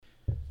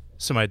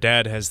So my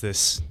dad has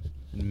this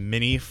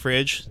mini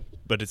fridge,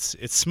 but it's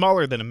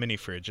smaller than a mini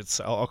fridge.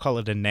 I'll call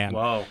it a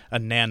nano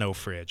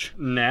fridge.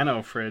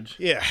 Nano fridge.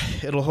 Yeah,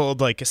 it'll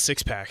hold like a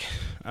 6-pack.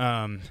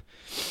 And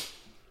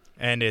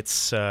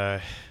it's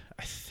I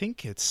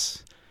think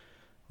it's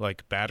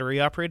like battery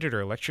operated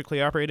or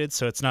electrically operated,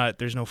 so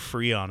there's no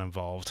Freon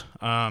involved.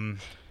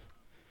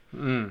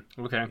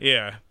 Okay.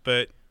 Yeah,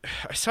 but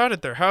I saw it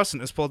at their house and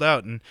it was pulled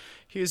out, and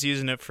he was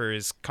using it for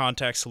his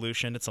contact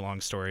solution. It's a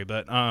long story,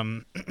 but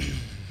I'm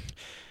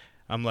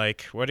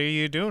like, what are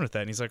you doing with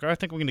that? And he's like, I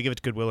think we're going to give it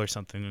to Goodwill or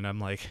something. And I'm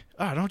like,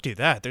 don't do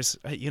that. There's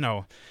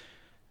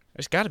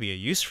got to be a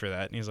use for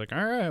that. And he's like,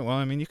 all right, well,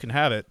 I mean, you can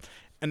have it.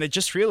 And I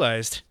just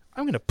realized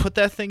I'm going to put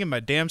that thing in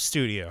my damn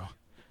studio.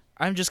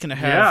 I'm just going to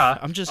have,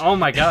 oh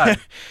my God.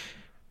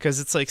 Because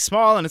it's like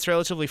small and it's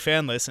relatively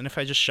fanless. And if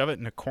I just shove it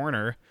in a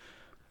corner,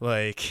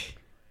 like,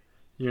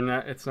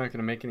 it's not going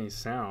to make any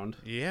sound.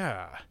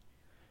 Yeah.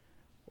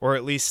 Or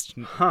at least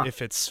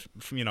if it's,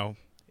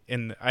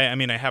 I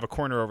mean, I have a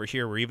corner over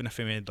here where even if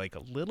I made like a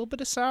little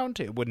bit of sound,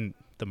 the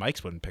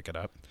mics wouldn't pick it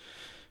up.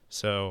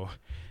 So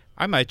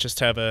I might just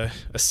have a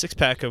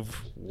 6-pack of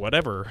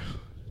whatever,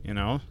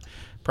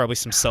 probably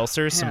some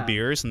seltzers, some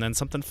beers, and then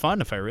something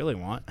fun if I really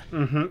want.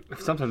 Mm-hmm.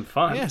 Something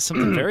fun. Yeah,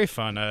 something very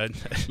fun.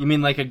 You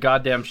mean like a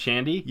goddamn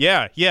shandy?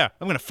 Yeah.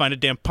 I'm going to find a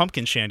damn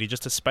pumpkin shandy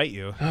just to spite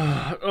you.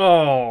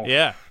 Oh.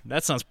 Yeah,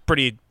 that sounds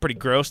pretty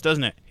gross,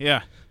 doesn't it?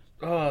 Yeah.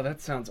 Oh, that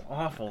sounds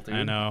awful, dude.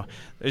 I know.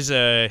 There's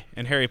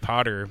in Harry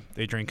Potter,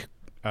 they drink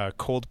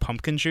cold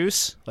pumpkin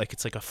juice. Like,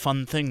 it's like a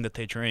fun thing that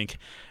they drink.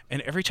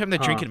 And every time they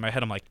drink it in my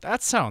head, I'm like,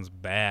 that sounds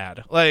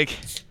bad. Like,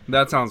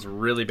 that sounds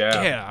really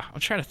bad. Yeah.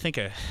 I'm trying to think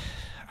I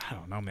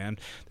don't know, man.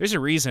 There's a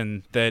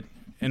reason that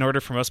in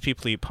order for most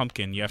people to eat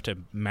pumpkin, you have to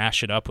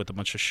mash it up with a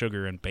bunch of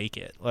sugar and bake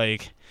it.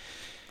 Like,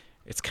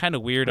 it's kind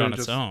of weird on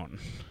its own.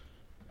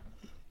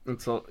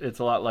 It's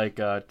a lot like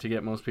to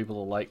get most people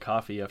to like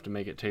coffee, you have to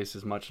make it taste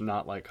as much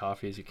not like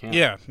coffee as you can.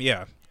 Yeah,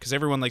 because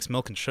everyone likes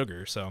milk and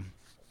sugar, so.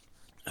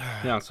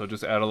 Yeah, so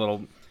just add a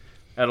little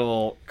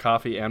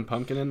coffee and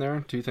pumpkin in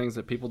there, 2 things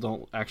that people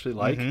don't actually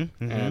like,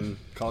 and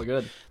call it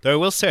good. Though I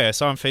will say, I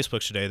saw on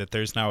Facebook today that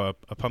there's now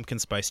a pumpkin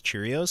spice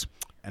Cheerios,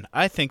 and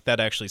I think that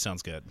actually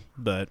sounds good.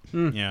 But,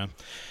 yeah,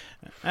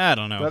 I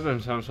don't know. That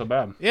doesn't sound so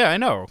bad. Yeah, I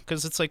know,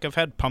 because it's like I've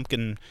had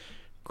pumpkin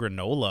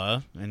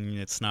granola, and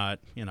it's not,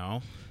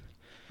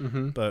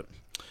 but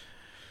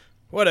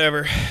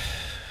whatever.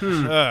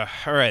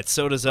 All right,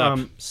 soda's up.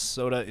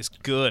 Soda is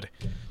good.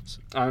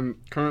 I'm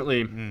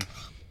currently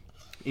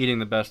eating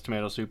the best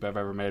tomato soup I've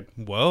ever made.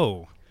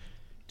 Whoa.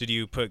 Did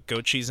you put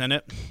goat cheese in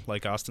it,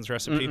 like Austin's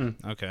recipe?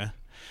 Okay.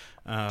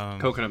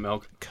 Coconut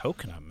milk.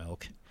 Coconut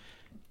milk?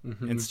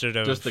 Instead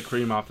of... Just the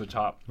cream off the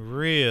top.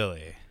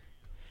 Really?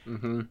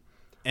 Mm-hmm.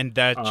 And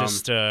that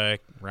just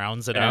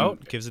rounds it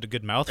out? Gives it a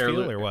good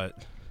mouthfeel, or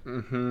what?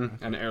 Mm-hmm.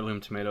 And heirloom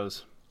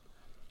tomatoes.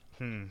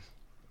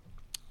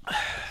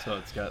 So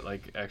it's got,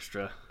 like,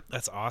 extra...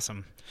 That's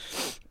awesome.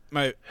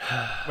 My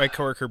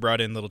coworker brought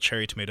in little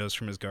cherry tomatoes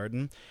from his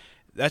garden.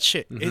 That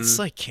shit, it's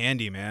like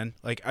candy, man.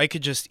 Like, I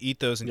could just eat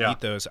those and eat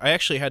those. I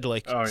actually had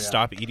to,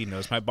 stop eating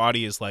those. My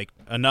body is like,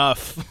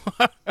 enough.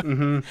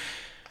 Yeah.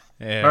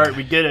 All right,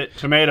 we get it.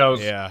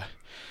 Tomatoes. Yeah.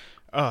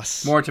 Oh,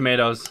 more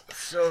tomatoes.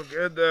 So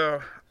good,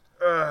 though.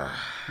 All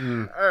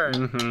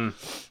right.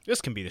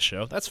 This can be the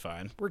show. That's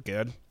fine. We're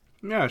good.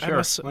 Yeah,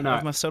 sure. Why not? I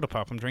have my soda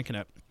pop. I'm drinking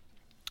it.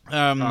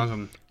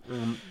 Awesome.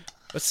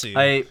 Let's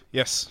see.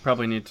 Yes.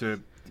 Probably need to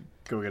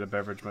go get a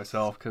beverage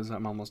myself because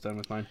I'm almost done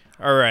with mine.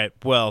 All right.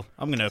 Well,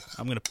 I'm gonna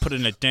put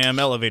in a damn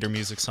elevator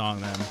music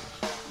song then.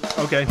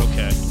 Okay.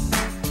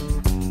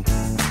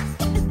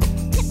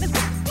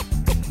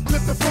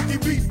 Let the funky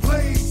beat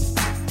play.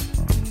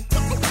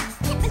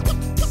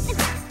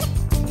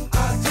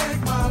 I take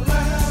my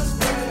last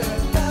breath.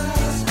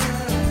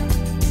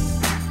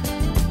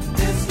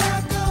 It's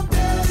like I'm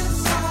dead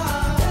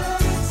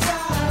inside. It's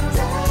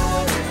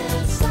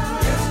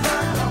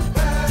like I'm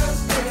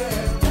past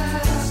it.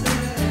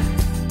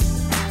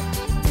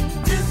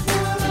 It's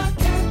what I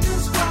can't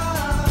describe.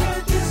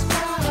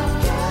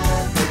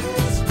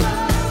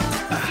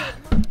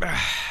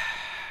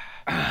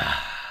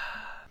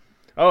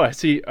 Oh, I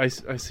see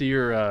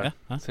you're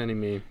sending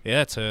me.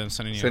 Yeah, it's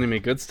sending me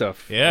good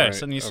stuff. Yeah, right,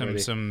 sending you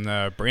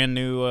some brand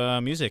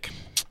new music.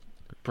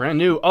 Brand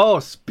new. Oh,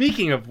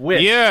 speaking of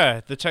which.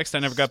 Yeah, the text I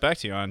never got back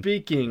to you on.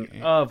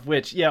 Speaking of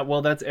which, yeah,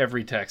 well, that's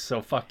every text,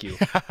 so fuck you.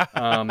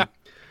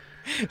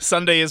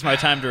 Sunday is my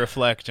time to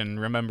reflect and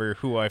remember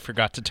who I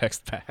forgot to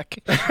text back.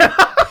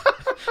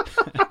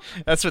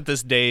 That's what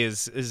this day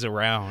is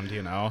around,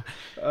 And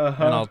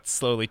I'll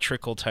slowly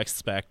trickle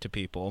texts back to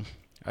people.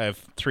 I have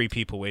 3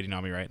 people waiting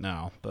on me right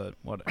now, but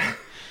whatever.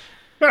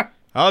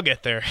 I'll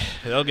get there.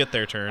 They'll get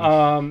their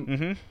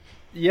turn.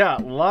 Yeah,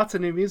 lots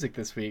of new music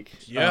this week.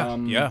 Yeah,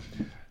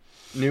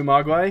 New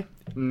Mogwai,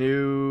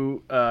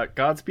 new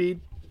Godspeed,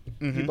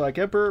 new Black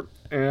Emperor,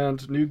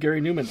 and new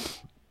Gary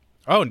Numan.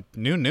 Oh,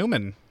 new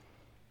Newman.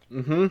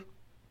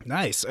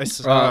 Nice. I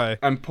saw.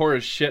 I'm poor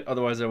as shit.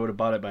 Otherwise, I would have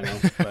bought it by now.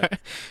 But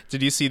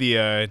Did you see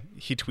the?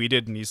 He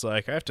tweeted and he's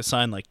like, "I have to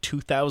sign like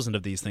 2,000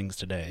 of these things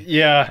today."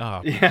 yeah,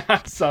 Oh. yeah,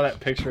 I saw that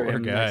picture. Poor of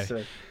him guy. next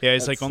to Yeah,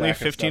 he's that like, only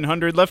sack of stuff.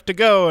 1,500 left to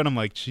go, and I'm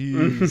like,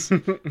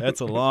 "Jeez, that's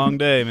a long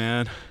day,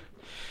 man."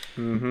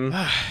 Mm-hmm.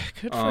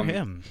 Good for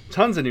him.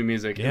 Tons of new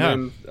music. Yeah.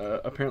 And then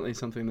apparently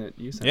something that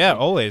you sent. Yeah, me.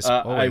 always,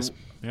 always.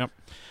 Yep,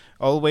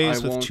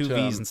 always I with two won't,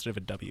 V's instead of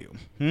a W.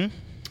 Hmm?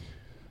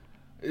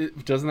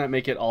 Doesn't that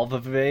make it all the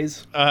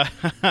vase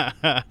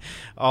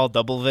All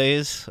double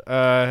V's.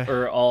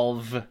 or all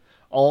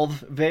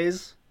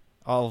vase?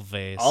 All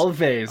V's. All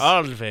vase.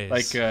 All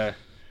V's.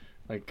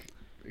 Like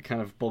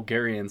kind of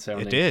Bulgarian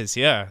sounding. It is,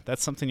 yeah.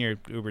 That's something your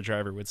Uber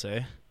driver would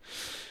say.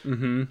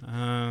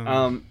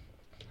 Mm-hmm.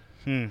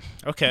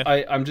 Okay.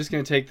 I'm just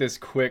gonna take this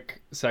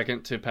quick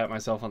second to pat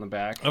myself on the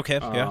back. Okay.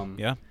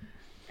 Yeah.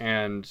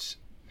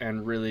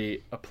 And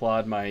really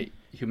applaud my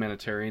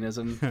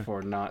humanitarianism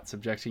for not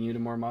subjecting you to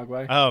more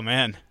Mogwai Oh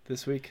man.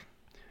 this week,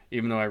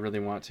 even though I really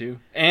want to.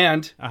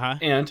 And Uh-huh.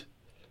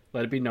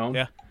 let it be known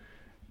Yeah.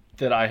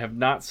 that I have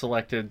not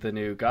selected the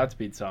new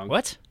Godspeed song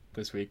What?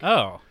 this week.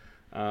 Oh,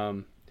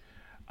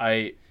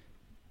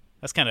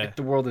 That's kind of.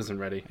 the world isn't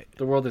ready.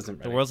 The world isn't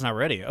ready. The world's not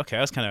ready. Okay,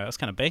 I was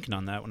kind of banking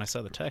on that when I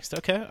saw the text.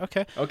 Okay.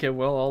 Okay,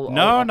 well, I'll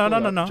No.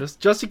 pull it up.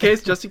 Just in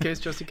case.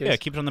 Yeah,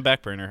 keep it on the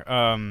back burner.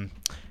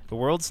 The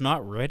world's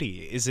not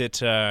ready. Is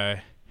it?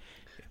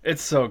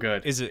 It's so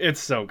good. Is it- It's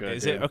so good.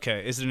 Is dude. it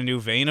okay? Is it a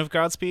new vein of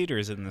Godspeed, or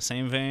is it in the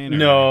same vein? Or?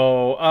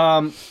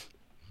 No.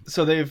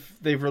 So they've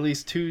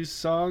released 2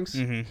 songs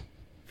Mm-hmm.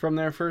 from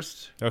their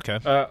first Okay.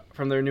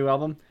 from their new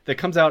album that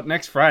comes out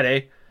next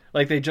Friday.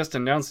 Like they just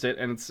announced it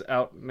and it's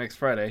out next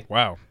Friday.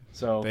 Wow.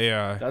 So They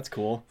that's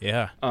cool.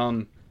 Yeah.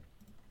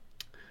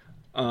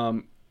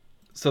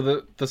 So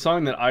the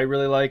song that I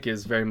really like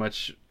is very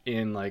much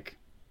in like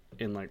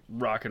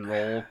rock and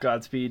roll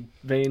Godspeed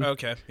vein.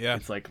 Okay. Yeah.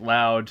 It's like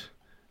loud.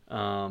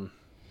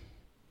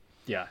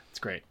 Yeah, it's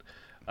great.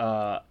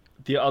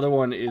 The other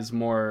one is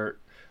more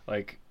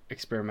like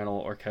experimental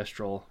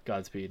orchestral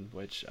Godspeed,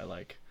 which I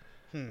like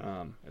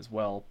as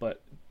well.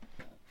 But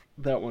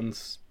that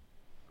one's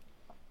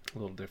a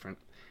little different.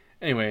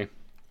 Anyway,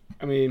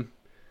 I mean,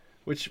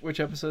 which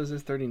episode is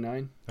this?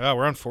 39? Oh,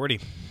 we're on 40.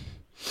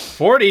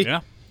 40?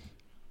 Yeah.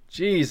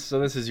 Jeez, so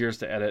this is yours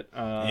to edit.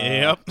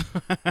 Yep.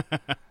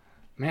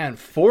 Man,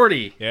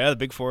 40. Yeah, the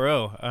big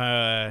 4-0.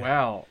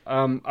 Wow.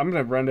 I'm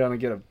gonna run down and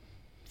get a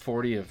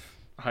 40 of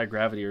High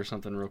Gravity or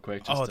something real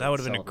quick. Just Oh, to that would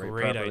have been a celebrate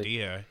great properly.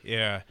 idea.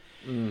 Yeah.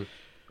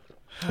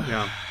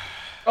 Yeah.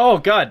 Oh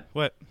God.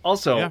 What?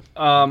 Also, Yeah.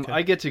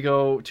 I get to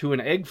go to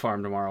an egg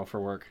farm tomorrow for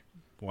work.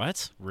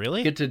 What?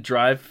 Really? Get to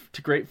drive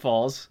to Great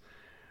Falls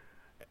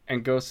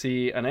and go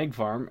see an egg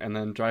farm and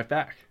then drive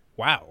back.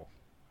 Wow.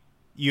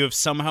 You have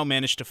somehow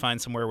managed to find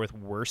somewhere with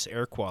worse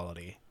air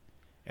quality.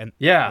 And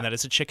Yeah. and that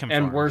is a chicken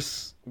farm. And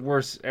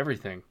worse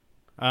everything.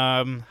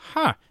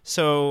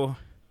 So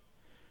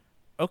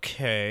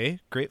okay,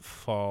 Great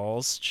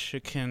Falls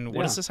chicken.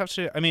 What does Yeah. this have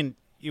to? I mean,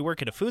 you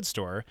work at a food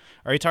store.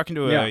 Are you talking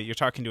to a? Yeah. You're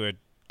talking to a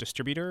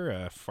distributor,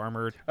 a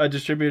farmer. A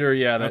distributor,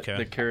 yeah, that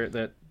Okay.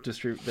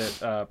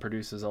 that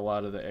produces a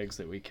lot of the eggs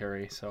that we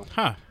carry. So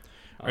Huh.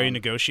 Are you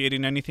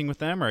negotiating anything with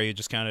them, or are you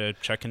just kind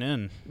of checking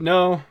in?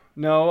 no,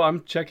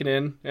 I'm checking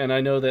in, and I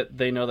know that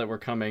they know that we're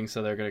coming,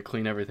 so they're gonna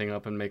clean everything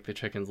up and make the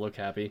chickens look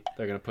happy.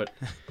 They're gonna put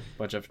a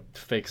bunch of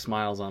fake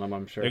smiles on them,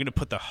 I'm sure. They're gonna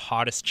put the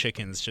hottest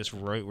chickens just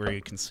right where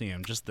you can see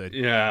them. Just the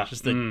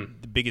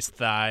the biggest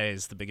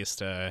thighs, the biggest.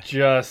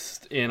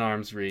 just in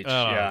arm's reach.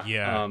 Oh,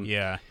 yeah,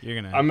 yeah.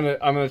 You're gonna. I'm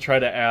gonna try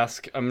to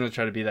ask. I'm gonna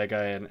try to be that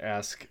guy and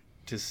ask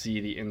to see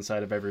the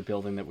inside of every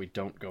building that we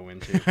don't go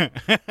into.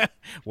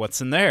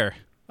 What's in there?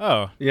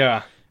 Oh,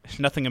 Yeah,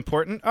 nothing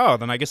important. Oh,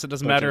 then I guess it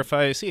doesn't matter if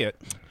I see it.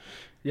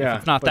 yeah.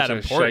 it's not bunch that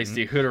of important.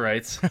 Shiesty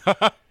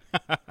Hutterites.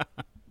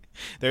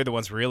 They're the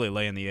ones really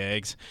laying the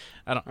eggs.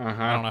 I don't know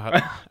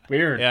how.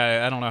 Weird.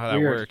 Yeah, I don't know how that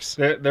Weird. works.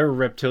 They're a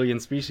reptilian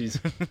species.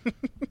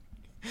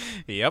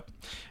 Yep,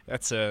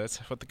 that's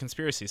what the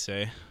conspiracies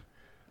say.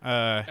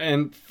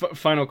 And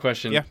final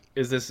question: Yeah.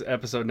 Is this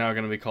episode now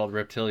going to be called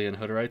Reptilian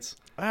Hutterites?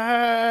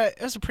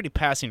 It was a pretty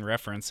passing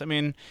reference. I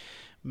mean,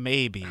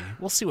 maybe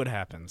we'll see what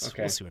happens.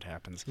 Okay. We'll see what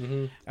happens.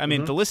 Mm-hmm. I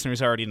mean, the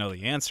listeners already know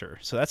the answer,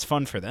 so that's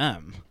fun for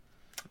them.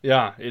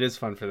 Yeah, it is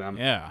fun for them.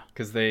 Yeah.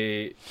 because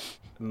they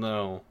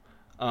know.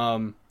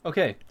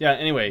 Okay. Yeah.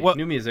 Anyway, Well,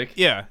 new music.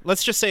 Yeah.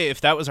 Let's just say if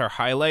that was our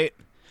highlight,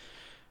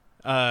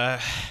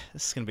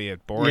 this is gonna be a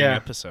boring Yeah.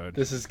 episode.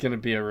 This is going to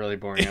be a really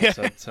boring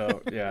episode.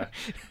 So yeah,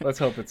 let's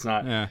hope it's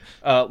not.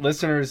 Yeah.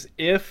 Listeners,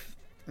 if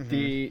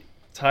the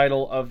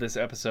title of this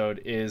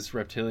episode is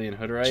Reptilian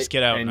Hutterite, Just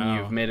get out and now.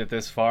 you've made it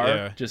this far,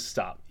 Yeah. just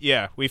stop.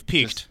 Yeah, we've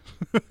peaked.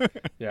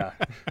 Yeah.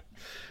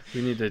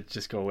 We need to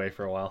just go away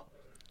for a while.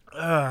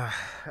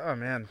 Oh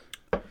man.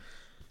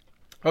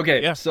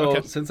 Okay, Yeah, so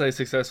okay. since I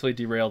successfully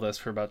derailed us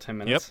for about 10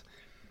 minutes,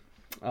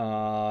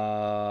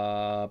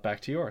 back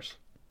to yours.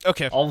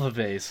 Okay. All the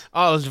vase.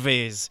 Olive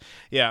Vase.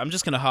 Yeah, I'm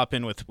just gonna hop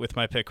in with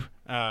my pick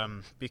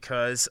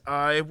because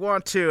I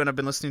want to, and I've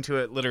been listening to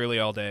it literally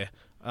all day.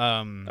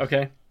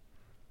 Okay.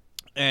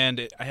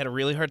 I had a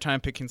really hard time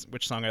picking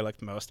which song I liked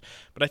the most,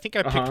 but I think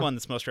I picked one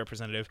that's most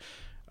representative.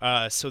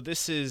 So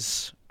this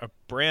is a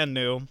brand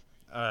new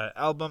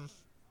album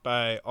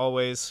by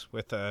Always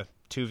with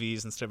two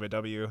V's instead of a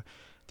W.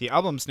 The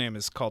album's name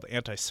is called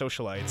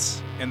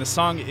Antisocialites, and the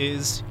song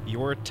is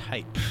Your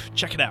Type.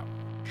 Check it out.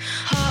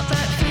 Hop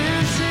that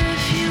fence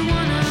if you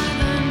wanna,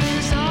 then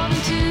dissolve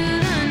into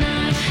the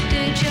night.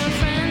 Ditch your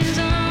friends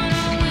on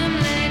a whim,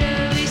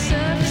 later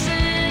resurface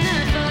in a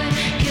fight.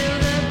 Kill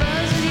the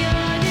buzz with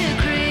your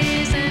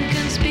decrees and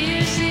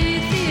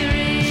conspiracy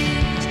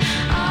theories.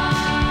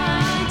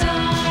 I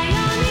die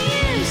on the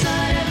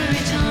inside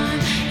every time.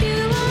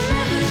 You will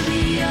never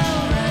be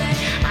alright.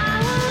 I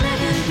will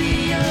never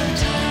be your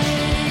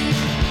type.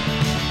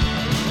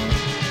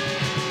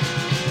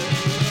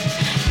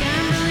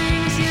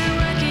 Gambling's your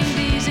working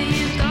visa.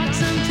 You've got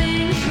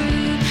something to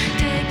prove.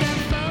 Take a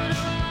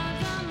photo of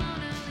the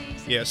Mona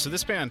Lisa. Yeah, so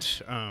this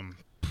band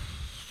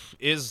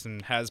is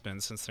and has been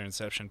since their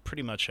inception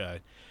pretty much a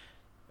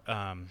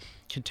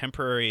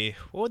contemporary.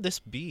 What would this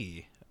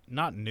be?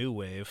 Not new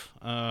wave.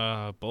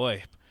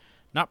 Boy,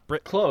 not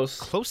Close.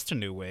 close to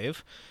new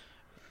wave.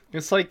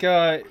 It's like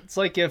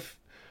if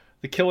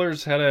the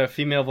Killers had a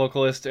female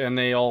vocalist and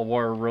they all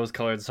wore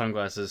rose-colored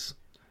sunglasses.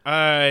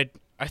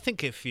 I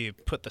think if you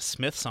put the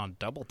Smiths on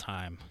double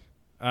time,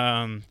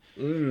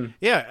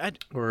 yeah,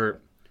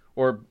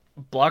 Or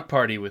Block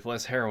Party with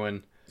less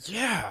heroin.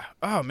 yeah.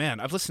 Oh man,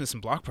 I've listened to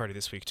some Block Party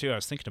this week too. I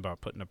was thinking about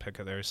putting a pic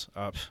of theirs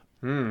up.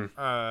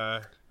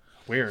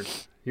 Weird.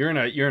 You're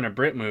in a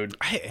Brit mood.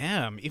 I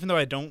am, even though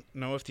I don't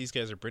know if these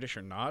guys are British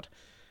or not.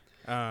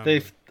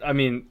 If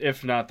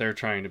not, they're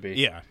trying to be.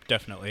 Yeah,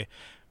 definitely.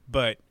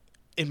 But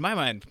in my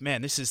mind,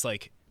 man, this is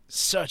like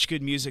such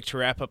good music to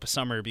wrap up a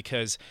summer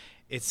because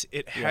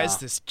it has Yeah.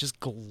 this just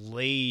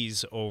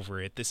glaze over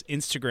it, this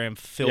Instagram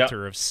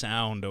filter of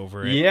sound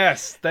over it.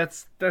 Yes,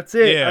 that's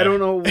it. Yeah. I don't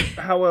know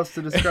how else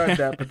to describe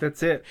that, but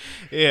that's it.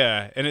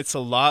 Yeah, and it's a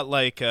lot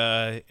like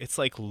it's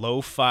like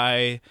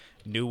lo-fi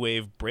new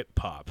wave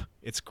Britpop.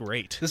 It's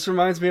great. This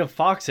reminds me of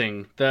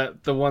Foxing, the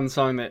one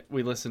song that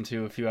we listened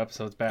to a few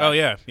episodes back. Oh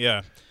yeah,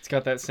 yeah. It's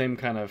got that same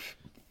kind of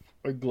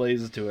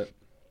glaze to it.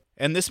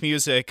 And this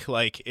music,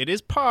 like, it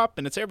is pop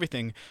and it's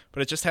everything,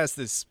 but it just has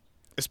this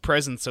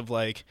presence of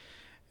like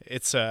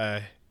it's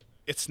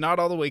not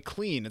all the way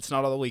clean, it's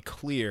not all the way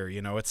clear,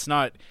 you know. It's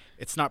not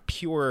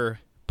pure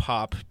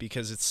pop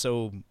because it's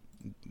so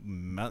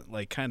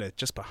like kind of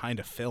just behind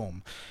a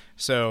film.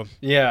 So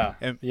Yeah,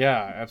 And-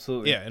 yeah,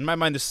 absolutely. yeah, in my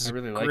mind, this is I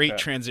really a like great that.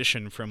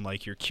 transition from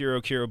like your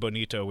Kiro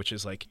Bonito, which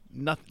is like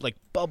not like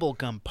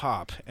bubblegum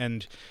pop,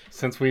 and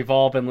Since we've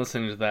all been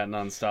listening to that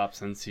nonstop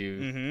since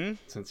you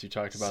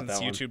talked about since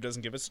that one. YouTube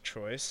doesn't give us a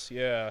choice,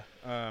 yeah.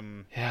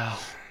 Yeah.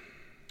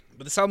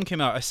 But this album came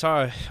out. I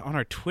saw on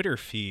our Twitter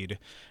feed.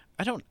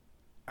 I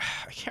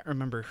can't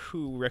remember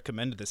who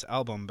recommended this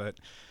album, but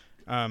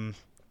on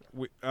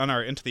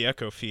our Into the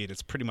Echo feed,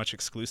 it's pretty much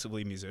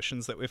exclusively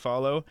musicians that we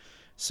follow.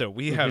 So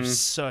we have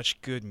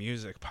such good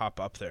music pop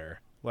up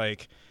there.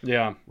 Like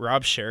Yeah.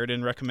 Rob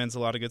Sheridan recommends a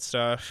lot of good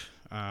stuff.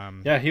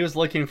 Yeah, he was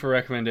looking for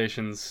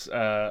recommendations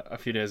a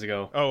few days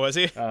ago. Oh, was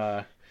he?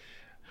 Uh,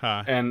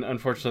 Huh. and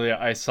unfortunately,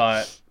 I saw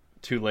it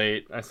too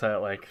late. I saw it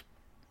like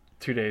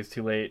 2 days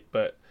too late,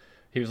 but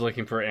he was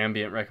looking for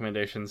ambient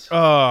recommendations,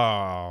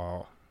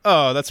 Oh,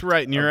 that's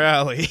right in your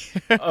alley.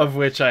 of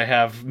which I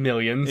have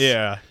millions.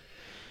 Yeah.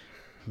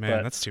 Man,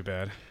 But- that's too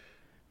bad.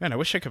 Man, I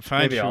wish I could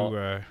find Maybe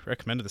who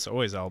recommended this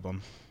Always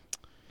album.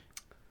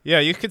 Yeah,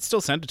 you could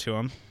still send it to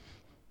him,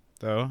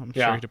 though. I'm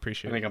Yeah, sure he'd I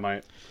appreciate think it. I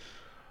might.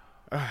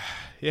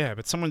 Yeah,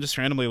 but someone just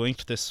randomly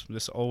linked this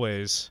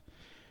Always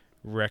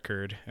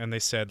record, and they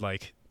said,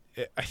 like,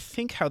 I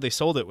think how they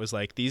sold it was,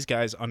 like, these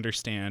guys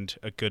understand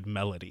a good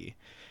melody.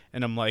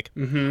 And I'm like,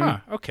 huh,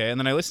 okay. And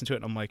then I listened to it,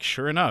 and I'm like,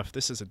 sure enough,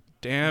 this is a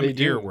damn They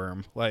do.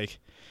 earworm. Like,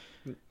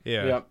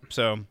 yeah. Yep.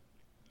 So,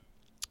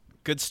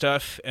 good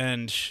stuff,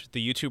 and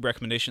the YouTube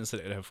recommendations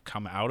that have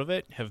come out of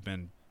it have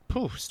been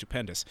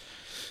stupendous.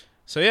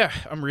 So yeah,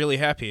 I'm really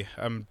happy.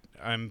 I'm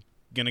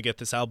gonna get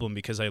this album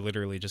because I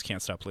literally just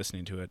can't stop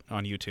listening to it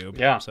on YouTube.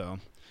 Yeah. So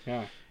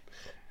Yeah.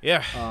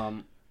 yeah,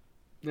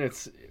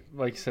 It's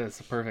like you said, it's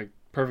the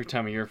perfect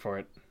time of year for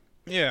it.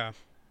 yeah.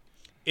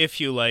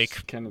 If you like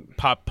It's kind of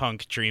pop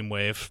punk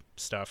dreamwave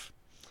stuff.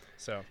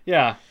 So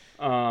yeah.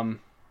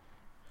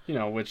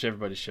 Which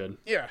everybody should.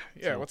 yeah.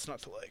 So- What's not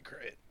to like,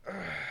 right?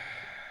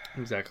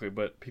 Exactly,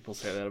 but people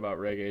say that about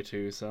reggae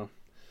too, so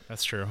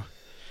That's true.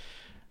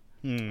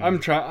 I'm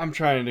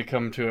trying to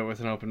come to it with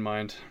an open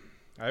mind.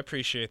 I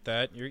appreciate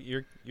that.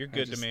 You're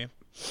good just- to me.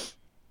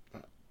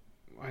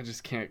 I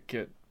just can't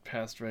get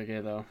past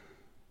reggae though.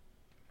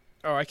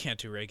 Oh, I can't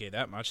do reggae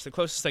that much. The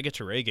closest I get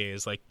to reggae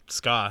is like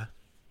ska,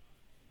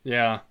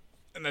 Yeah.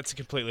 and that's a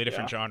completely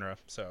different Yeah. genre.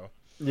 So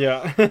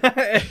Yeah.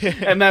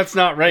 And that's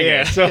not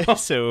reggae. So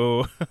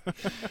so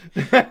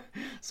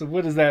so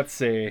what does that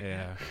say?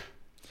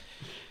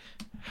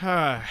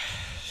 yeah.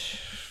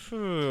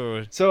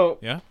 Phew. So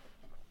Yeah.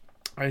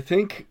 I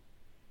think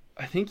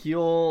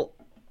you'll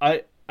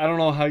I don't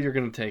know how you're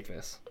gonna take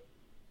this.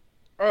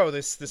 Oh,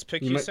 this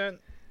pic You you might- sent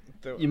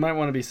You might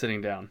want to be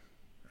sitting down.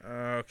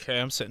 Okay,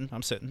 I'm sitting.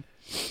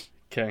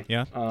 Okay.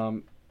 Yeah.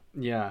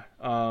 Yeah.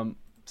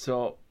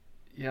 So,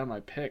 yeah,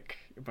 my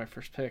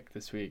first pick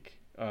this week.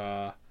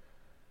 I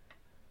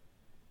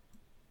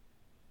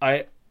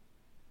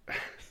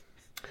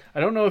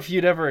don't know if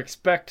you'd ever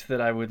expect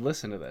that I would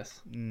listen to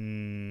this.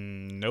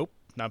 Nope,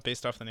 not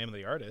based off the name of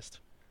the artist.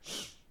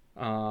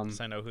 'Cause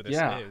I know who this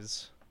yeah.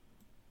 is.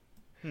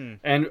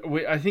 And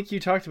I think you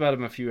talked about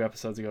him a few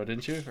episodes ago,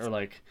 didn't you? Or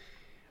like,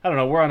 I don't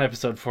know. We're on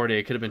episode 40.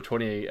 It could have been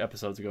 28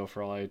 episodes ago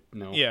for all I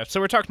know. Yeah, so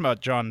we're talking about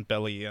John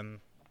Bellion.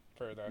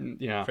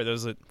 Yeah. For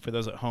those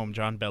at home,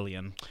 John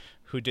Bellion,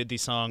 who did the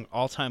song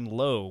 "All Time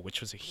Low," which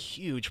was a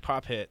huge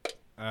pop hit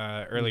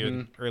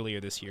earlier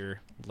this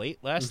year, late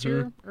last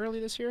year, early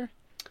this year.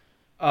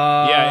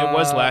 Yeah, it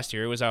was last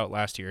year. It was out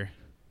last year.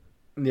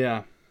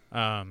 Yeah.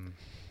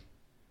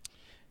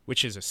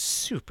 Which is a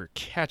super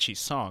catchy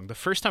song. The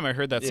first time I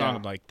heard that song, Yeah.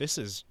 I'm like, "This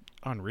is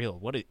unreal.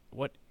 What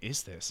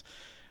is this?"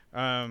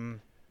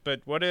 But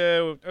what?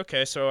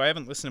 Okay, so I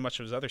haven't listened to much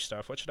of his other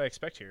stuff. What should I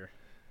expect here?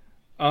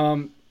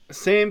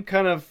 Same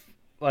kind of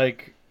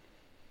like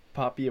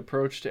poppy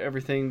approach to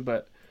everything,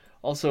 but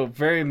also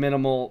very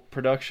minimal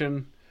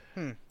production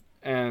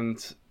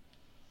and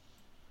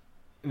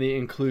the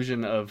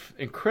inclusion of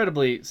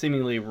incredibly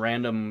seemingly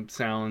random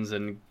sounds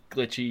and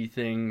glitchy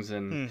things,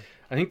 and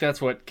I think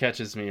that's what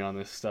catches me on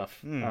this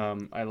stuff.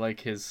 I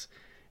like his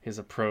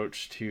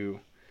approach to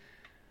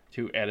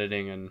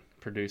editing and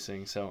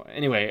producing. So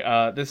anyway,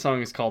 this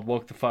song is called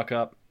 "Woke the Fuck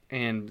Up"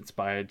 and it's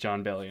by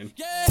John Bellion.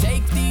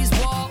 Take these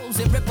walls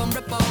and rip them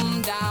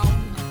down.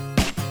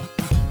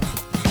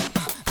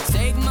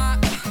 Take my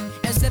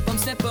and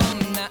slip them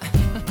now.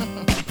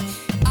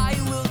 I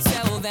will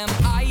tell them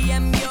I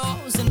am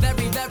yours and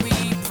very,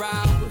 very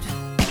proud.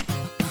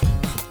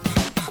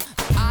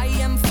 I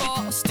am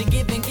forced to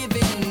give and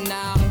giving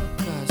now.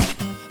 'Cause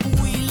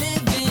we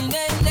live in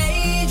an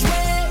age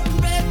where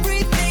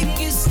everything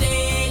is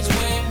staged,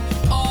 where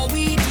all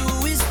we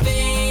do is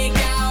fake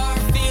our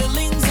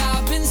feelings.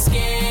 I've been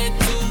scared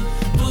to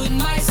put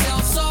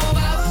myself so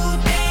out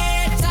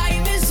there.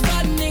 Time is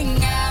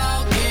running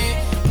out,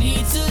 yeah.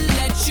 Need to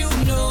let you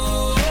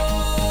know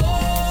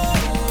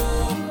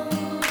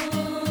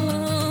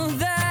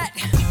that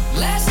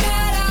last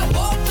night I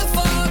woke the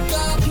fuck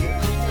up.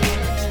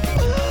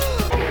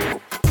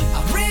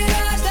 I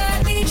realized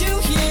I need you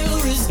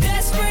here, as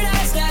desperate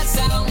as that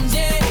sounds,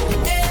 yeah.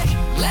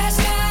 Last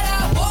night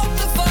I woke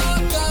the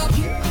fuck up.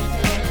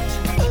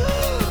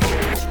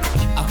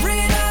 I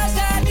realized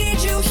I need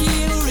you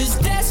here, as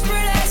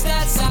desperate as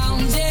that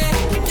sounds,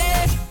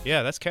 yeah.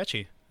 Yeah, that's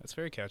catchy. That's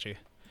very catchy.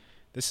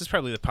 This is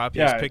probably the poppiest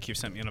Yeah. pick you've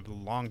sent me in a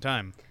long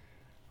time.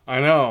 I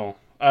know.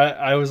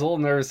 I was a little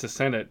nervous to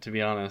send it, to be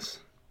honest,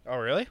 Oh,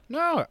 really?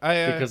 No,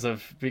 I because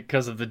of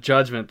the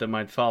judgment that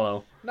might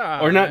follow, nah,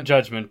 or not man.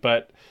 judgment,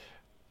 but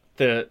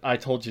the "I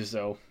told you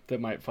so" that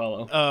might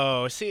follow.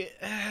 Oh, see,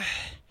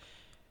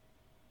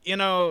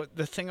 the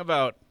thing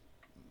about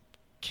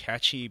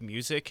catchy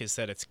music is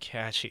that it's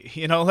catchy.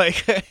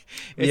 Like,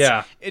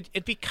 Yeah.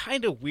 it'd be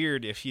kind of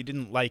weird if you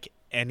didn't like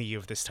any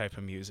of this type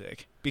of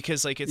music,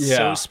 because like it's Yeah.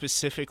 so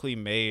specifically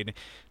made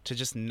to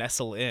just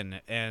nestle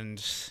in, and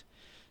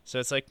so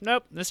it's like,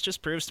 nope, this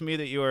just proves to me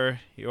that you are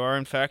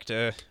in fact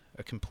a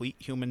complete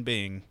human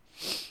being.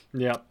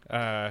 Yeah.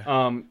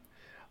 Uh,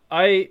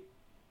 I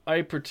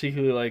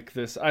particularly like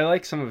this. I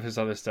like some of his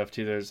other stuff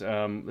too. There's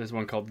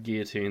one called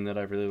Guillotine that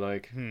I really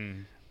like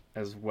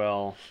as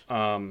well.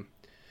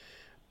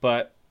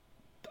 But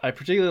I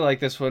particularly like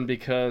this one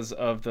because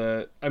of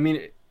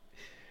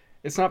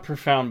it's not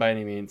profound by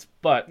any means,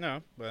 but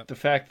no, but the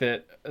fact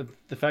that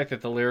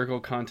the lyrical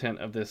content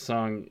of this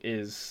song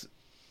is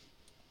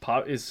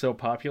so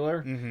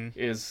popular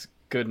is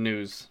good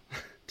news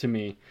to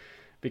me,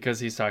 because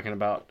he's talking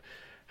about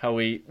how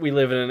we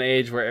live in an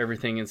age where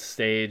everything is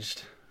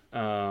staged,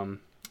 and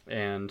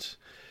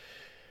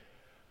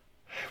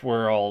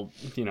we're all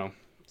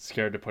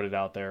scared to put it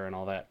out there and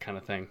all that kind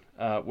of thing,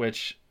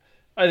 which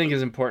I think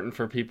is important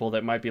for people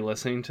that might be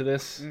listening to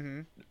this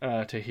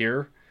to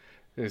hear,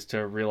 is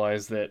to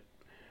realize that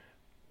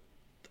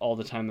all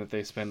the time that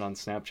they spend on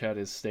Snapchat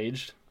is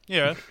staged.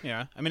 yeah.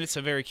 I mean, it's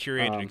a very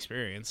curated Um,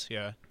 experience.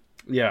 Yeah.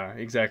 Yeah,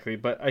 exactly.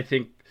 But I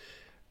think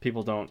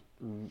people don't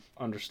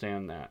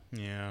understand that.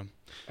 Yeah.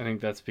 I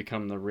think that's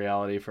become the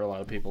reality for a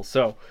lot of people.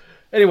 So,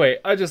 anyway,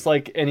 I just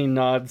like any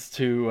nods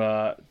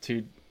to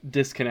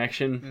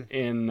disconnection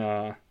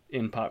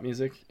in pop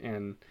music,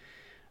 and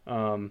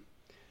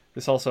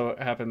this also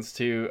happens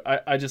to.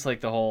 I just like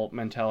the whole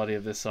mentality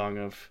of this song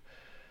of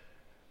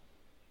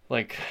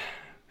like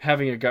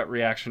having a gut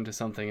reaction to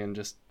something and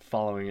just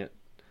following it,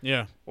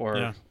 Yeah.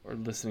 or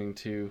listening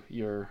to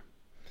your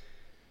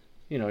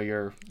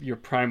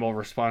primal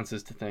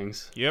responses to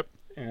things, Yep.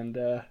 and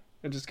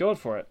just going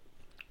for it,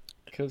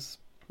 because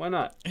why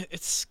not?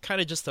 It's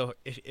kind of just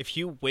if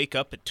you wake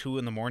up at 2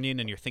 a.m.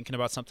 and you're thinking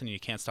about something and you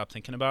can't stop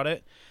thinking about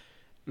it,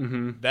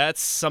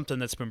 That's something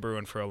that's been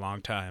brewing for a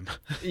long time.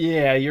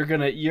 Yeah, you're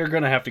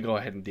gonna have to go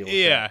ahead and deal with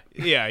that.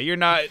 yeah.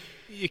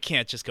 You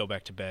can't just go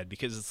back to bed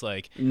because it's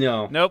like,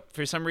 No. nope.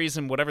 For some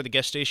reason, whatever the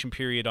gestation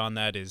period on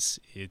that is,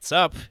 it's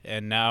up,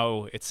 and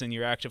now it's in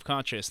your active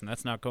conscious, and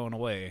that's not going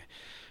away.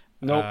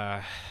 Nope.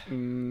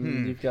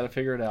 You've got to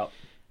figure it out.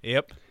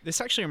 Yep. This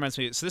actually reminds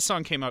me. So this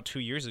song came out 2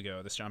 years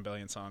ago. This John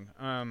Bellion song.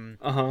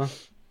 Uh-huh.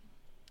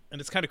 And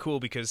it's kind of cool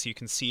because you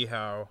can see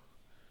how,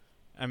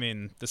 I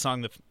mean, the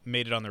song that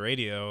made it on the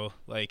radio,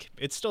 like,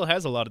 it still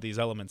has a lot of these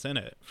elements in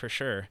it, for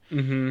sure.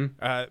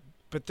 Mm-hmm.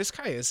 But this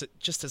guy is,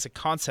 just as a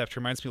concept,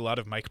 reminds me a lot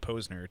of Mike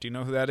Posner. Do you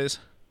know who that is?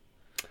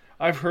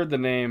 I've heard the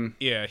name.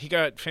 Yeah, he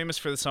got famous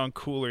for the song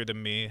Cooler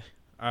Than Me,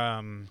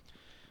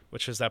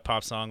 which was that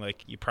pop song,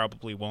 like, You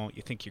Probably Won't,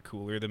 You Think You're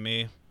Cooler Than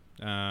Me.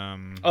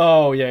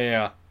 Oh,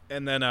 yeah.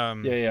 And then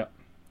Yeah.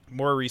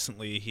 more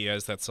recently, he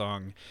has that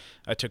song,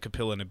 I Took a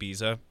Pill in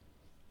Ibiza,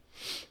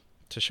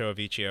 to show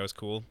Avicii I was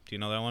cool. Do you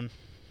know that one?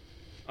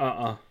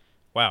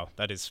 Wow,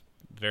 that is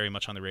very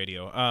much on the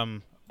radio.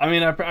 I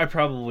mean, I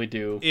probably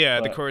do. Yeah,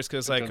 the but chorus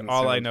goes it like, doesn't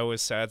all I sound- know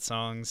is sad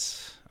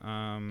songs.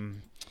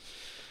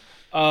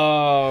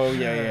 Oh,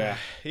 yeah.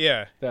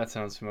 Yeah. That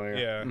sounds familiar.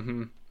 Yeah.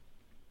 Mm-hmm.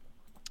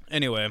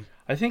 Anyway.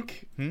 I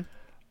think Hmm?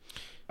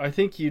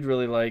 you'd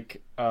really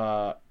like,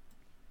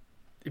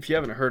 if you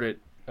haven't heard it,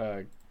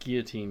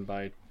 Guillotine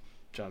by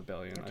John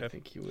Bellion. Okay. I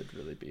think you would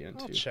really be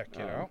into. I'll check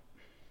it out.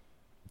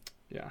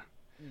 Yeah.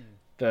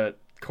 The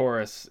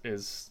chorus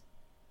is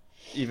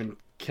even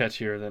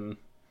catchier than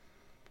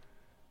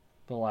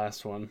the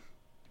last one.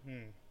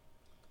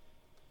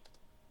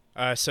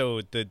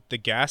 So the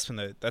gasp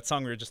and that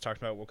song we were just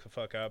talking about, Woke the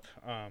Fuck Up,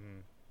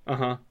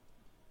 Uh-huh.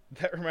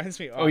 that reminds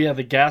me. Oh, yeah,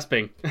 the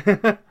gasping.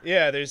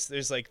 Yeah,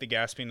 there's like the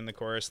gasping in the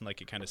chorus, and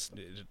like it kind of,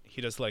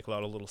 he does like a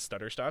lot of little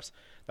stutter stops.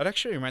 That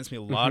actually reminds me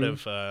a lot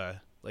of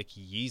like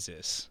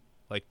Yeezus,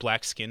 like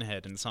Black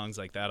Skinhead and songs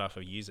like that off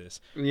of Yeezus,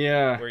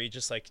 Yeah. where he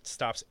just like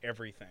stops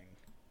everything.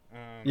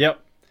 Yep.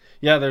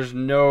 Yeah, there's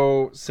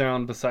no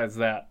sound besides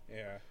that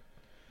Yeah.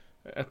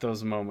 at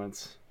those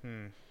moments.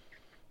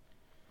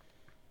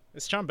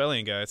 This John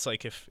Bellion guy, it's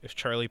like if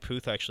Charlie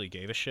Puth actually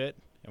gave a shit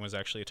and was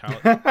actually a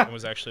talent and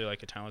was actually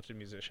like a talented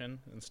musician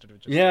instead of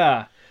just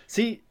Yeah.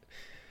 See,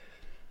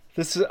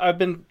 this is, I've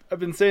been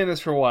saying this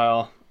for a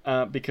while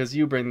because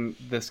you bring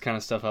this kind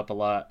of stuff up a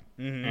lot,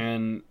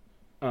 and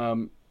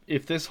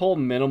if this whole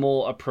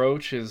minimal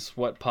approach is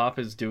what pop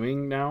is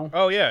doing now,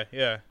 Oh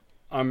yeah.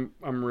 I'm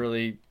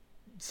really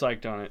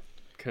psyched on it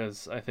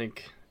because I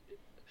think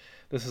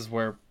this is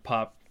where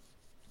pop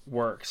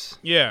works.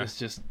 Yeah. It's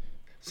just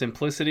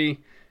simplicity,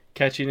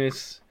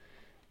 catchiness,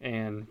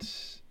 and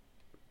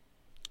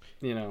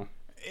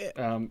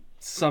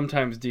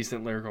sometimes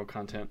decent lyrical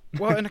content.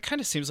 Well, and it kind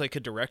of seems like a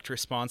direct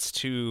response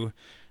to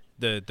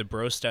the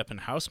bro step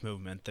and house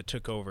movement that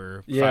took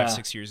over Yeah.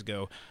 5-6 years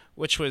ago,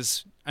 which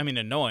was, I mean,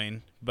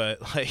 annoying,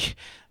 but like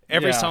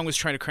every Yeah. song was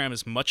trying to cram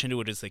as much into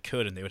it as they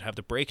could, and they would have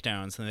the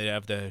breakdowns and they'd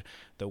have the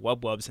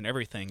wub-wubs and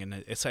everything, and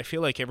I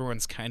feel like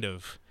everyone's kind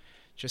of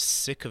just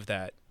sick of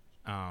that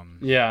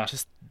Yeah.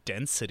 just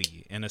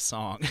density in a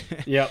song.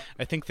 Yep.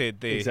 I think they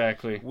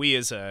Exactly. we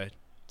as a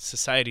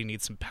society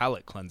need some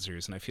palate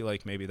cleansers, and I feel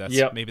like maybe that's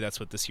Yep. maybe that's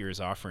what this year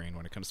is offering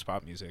when it comes to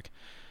pop music.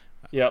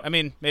 Yep. I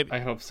mean, maybe I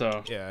hope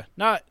so. yeah,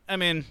 not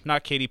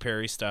Katy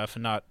Perry stuff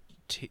and not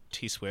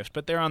T Swift,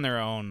 but they're on their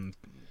own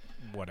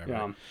whatever.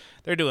 Yeah.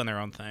 They're doing their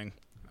own thing.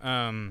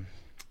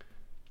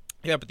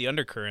 Yeah, but the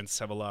undercurrents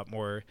have a lot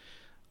more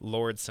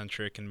Lord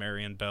centric and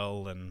Marion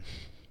Bell and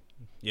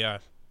yeah,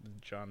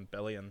 John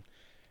Bellion.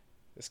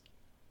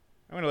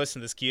 I'm gonna listen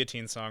to this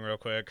Guillotine song real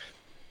quick.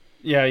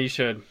 Yeah, you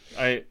should.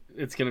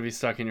 It's gonna be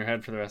stuck in your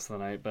head for the rest of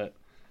the night, but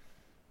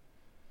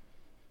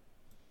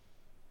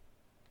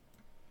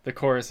the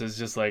chorus is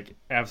just like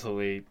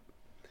absolutely,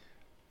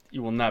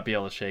 you will not be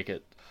able to shake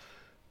it.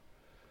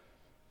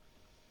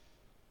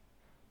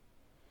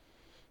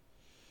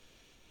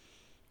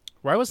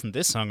 Why wasn't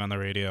this song on the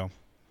radio?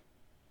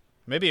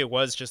 Maybe it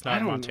was just not I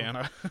in don't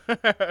know.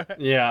 Montana.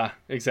 Yeah,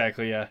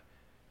 exactly. Yeah.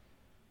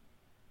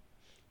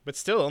 But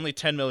still, only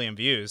 10 million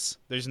views.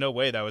 There's no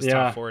way that was Yeah.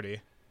 top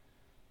 40.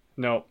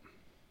 Nope.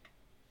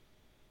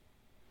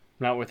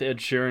 Not with Ed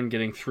Sheeran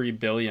getting 3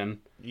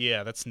 billion.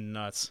 Yeah, that's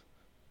nuts.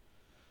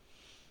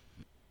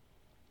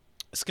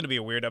 It's going to be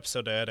a weird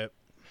episode to edit.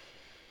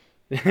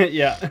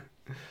 Yeah.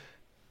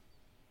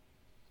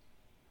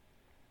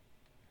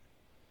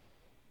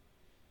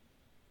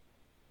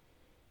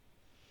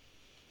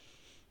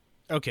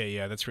 Okay,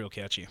 yeah, that's real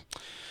catchy.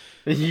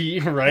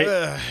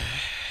 Right?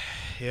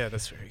 Yeah,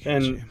 that's very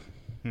catchy.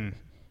 And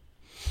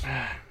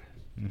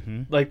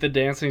like the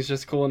dancing's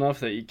just cool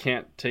enough that you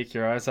can't take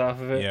your eyes off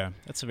of it. Yeah,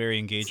 that's a very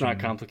engaging It's not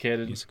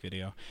complicated. music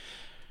video.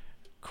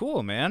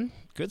 Cool, man.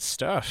 Good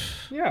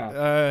stuff. Yeah.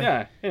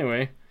 Yeah.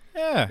 Anyway.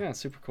 Yeah. Yeah,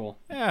 super cool.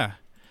 Yeah.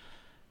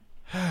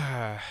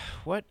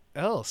 What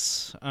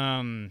else?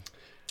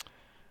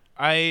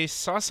 I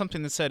saw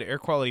something that said air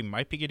quality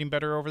might be getting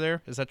better over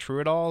there. Is that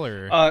true at all,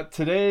 or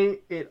Today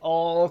it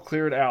all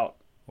cleared out.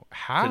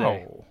 how?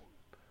 today.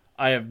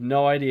 I have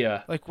no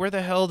idea. Like, where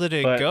the hell did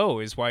it But- go?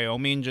 Is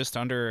Wyoming just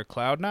under a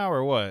cloud now,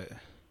 or what?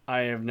 I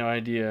have no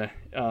idea.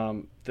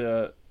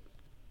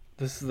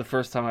 This is the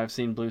first time I've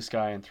seen blue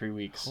sky in 3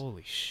 weeks.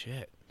 Holy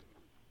shit!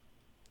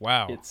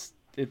 Wow.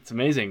 It's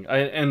amazing.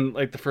 And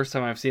like the first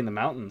time I've seen the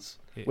mountains,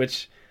 Yeah.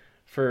 which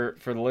for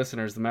the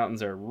listeners, the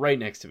mountains are right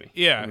next to me.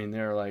 Yeah. I mean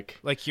they're like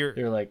you're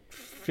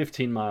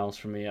 15 miles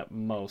from me at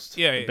most.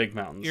 Yeah, the big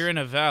mountains. You're in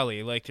a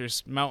valley. Like,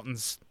 there's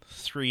mountains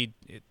 3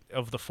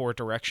 of the 4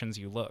 directions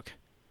you look.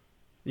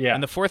 Yeah.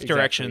 And the 4th exactly.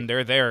 direction,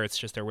 they're there. It's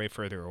just they're way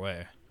further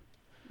away.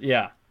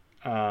 Yeah.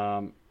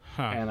 Huh.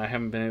 And I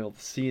haven't been able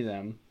to see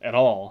them at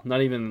all.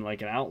 Not even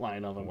like an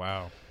outline of them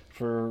Wow.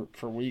 for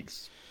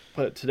weeks.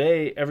 But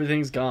today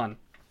everything's gone.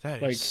 That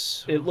is Like,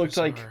 so it looked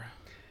like- bizarre.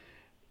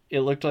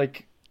 It looked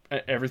like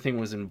everything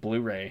was in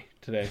Blu-ray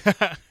today,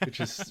 which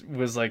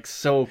was like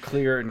so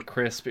clear and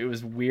crisp. It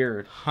was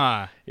weird.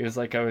 Huh. It was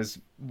like I was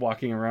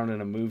walking around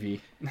in a movie.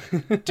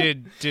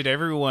 Did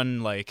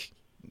everyone like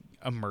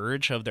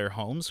emerge of their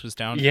homes? Was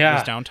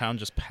Yeah. downtown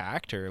just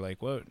packed, or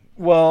like what?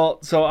 Well,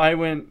 so I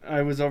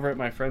was over at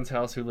my friend's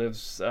house who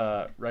lives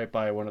right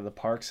by one of the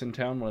parks in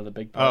town, one of the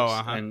big parks,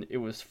 uh-huh. and it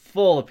was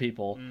full of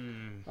people.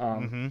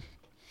 Mm-hmm.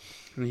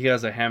 And he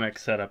has a hammock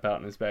set up out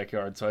in his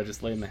backyard, so I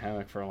just laid in the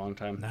hammock for a long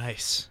time,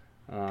 Nice.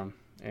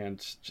 and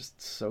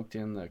just soaked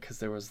in because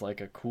there was like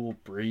a cool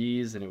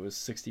breeze and it was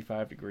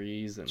 65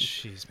 degrees, and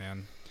Jeez,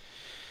 man.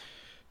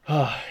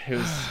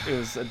 it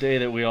was a day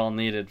that we all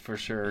needed for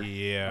sure.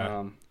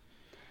 Yeah.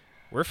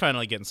 We're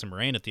finally getting some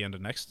rain at the end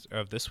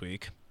of this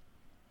week.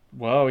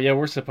 Well, yeah,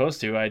 we're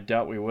supposed to. I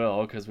doubt we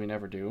will because we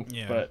never do.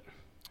 Yeah. But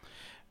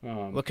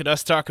Look at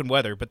us talking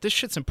weather, but this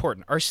shit's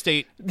important. Our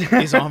state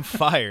is on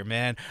fire,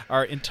 man.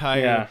 Our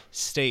entire Yeah.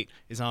 state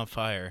is on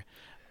fire.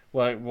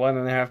 what,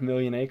 1.5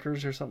 million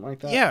acres or something like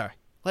that? Yeah.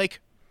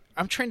 Like,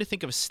 I'm trying to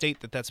think of a state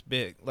that's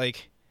big.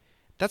 Like,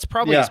 that's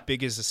probably Yeah. as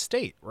big as a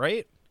state,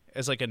 right?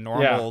 As like a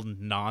normal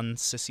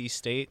non-sissy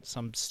state,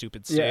 some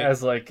stupid state. Yeah,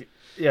 as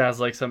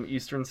like some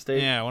eastern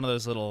state. Yeah, one of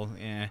those little.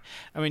 Yeah,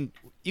 I mean,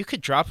 you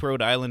could drop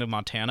Rhode Island and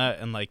Montana,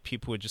 and like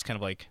people would just kind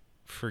of like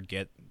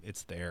forget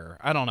it's there.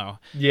 I don't know.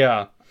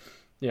 Yeah.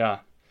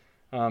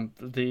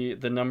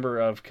 The number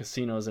of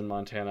casinos in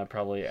Montana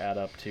probably add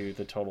up to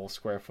the total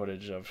square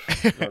footage of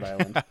Rhode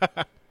Island.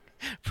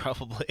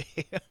 Probably.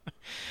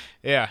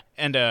 Yeah,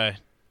 and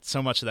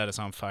so much of that is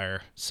on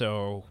fire.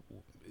 So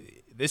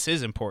this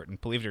is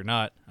important, believe it or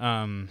not.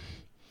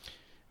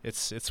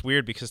 It's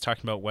weird because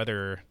talking about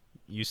weather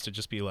used to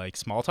just be like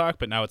small talk,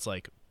 but now it's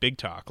like big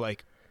talk.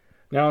 Like,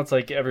 Now it's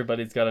like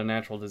everybody's got a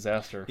natural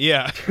disaster.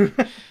 yeah.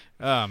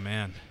 Oh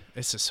man,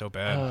 this is so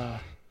bad.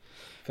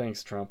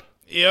 Thanks, Trump.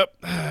 Yep.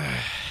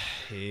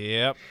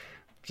 Yep.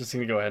 Just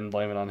gonna go ahead and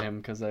blame it on him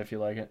because I feel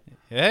like it.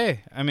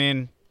 Hey, I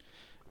mean,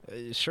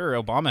 sure,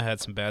 Obama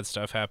had some bad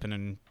stuff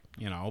happening,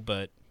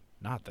 but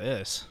not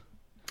this.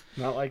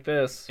 Not like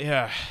this.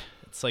 Yeah.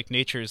 It's like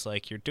nature's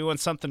like, you're doing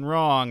something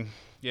wrong.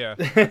 Yeah.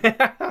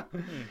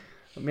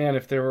 Man,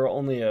 if there were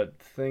only a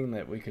thing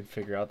that we could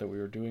figure out that we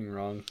were doing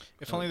wrong.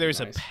 If only there's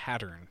a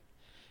pattern.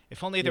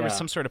 If only there was Yeah.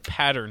 some sort of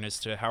pattern as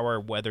to how our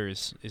weather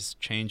is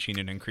changing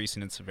and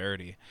increasing in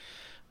severity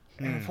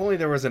And if only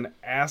there was an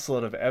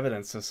assload of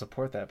evidence to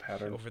support that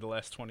pattern. over the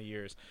last 20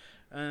 years.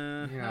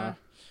 Yeah.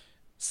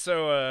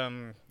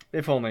 So,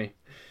 If only.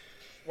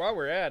 while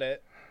we're at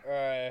it,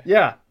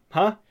 Yeah.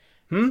 Huh?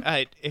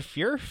 if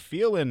you're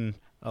feeling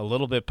a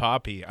little bit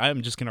poppy,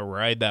 I'm just going to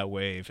ride that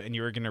wave, and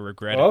you're going to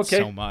regret Okay. it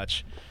so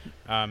much.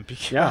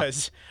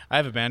 Because I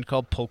have a band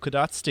called Polka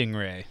Dot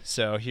Stingray.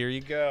 So here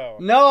you go.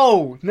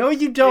 No,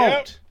 you don't.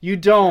 Yep. You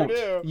don't.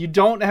 Sure do. You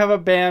don't have a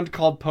band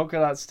called Polka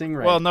Dot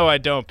Stingray. Well, no, I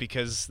don't,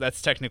 because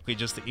that's technically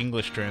just the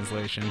English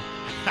translation.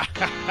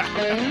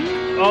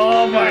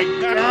 Oh my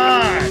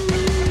god!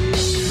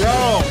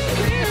 No!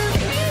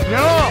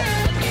 No!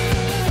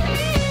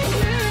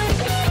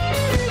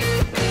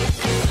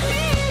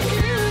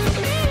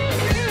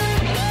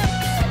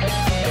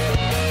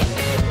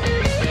「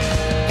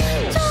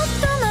ちょっ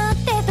と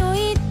待ってと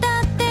言っ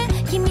たって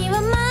君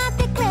は待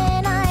ってくれ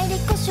ない利己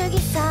主義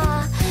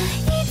さ」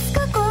「いつか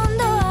今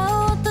度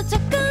はオート着す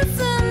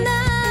んだ」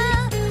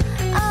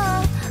「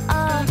あ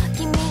あ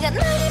君が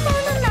何者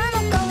な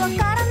のかわ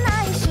から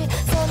ないし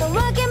そのわ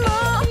けも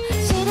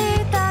知り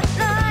たく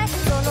ない」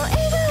「その笑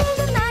顔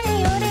が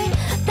何より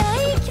大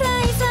嫌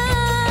いさ」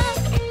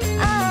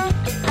「ああ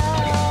あ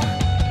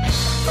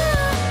あ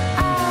あ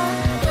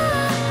あ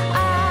あ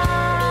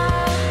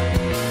あ」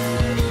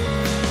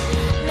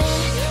ねえ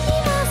今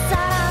さ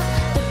ら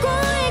どこ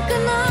へ行く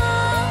の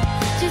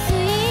血水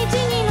12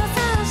の三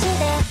子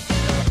で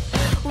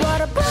What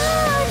a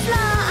bird's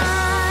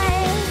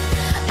life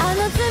あの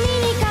罪に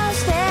関し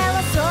ては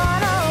その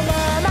ま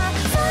ま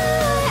さ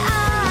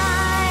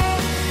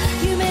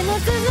え夢の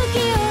続き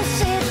を知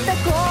った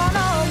この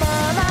ま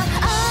ま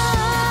あ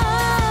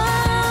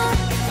あ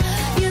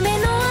夢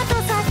の後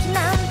先な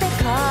んて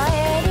帰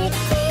り見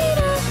る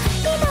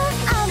今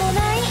あもな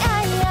い愛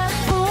や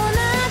こうな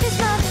ってし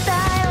まった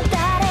よ誰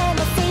も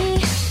see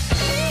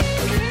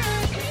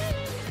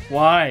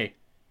Why?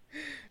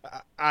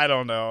 I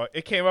don't know.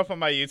 It came up on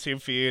my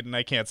YouTube feed, and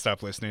I can't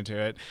stop listening to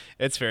it.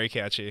 It's very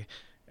catchy.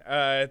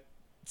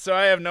 So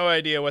I have no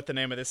idea what the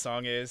name of this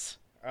song is.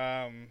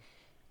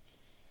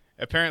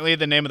 Apparently,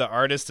 the name of the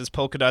artist is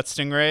Polka Dot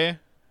Stingray.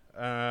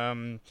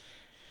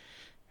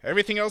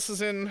 Everything else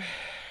is in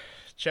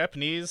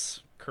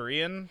Japanese,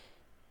 Korean.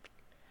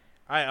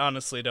 I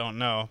honestly don't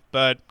know,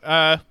 but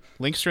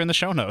links are in the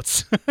show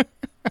notes.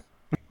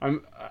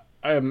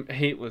 I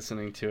hate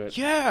listening to it.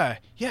 Yeah,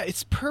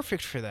 it's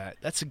perfect for that.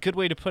 That's a good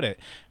way to put it.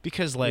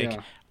 Because, like,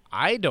 Yeah.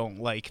 I don't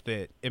like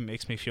that it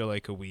makes me feel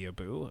like a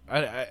weeaboo.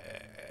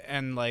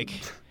 And, like,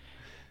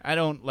 I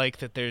don't like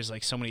that there's,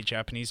 like, so many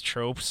Japanese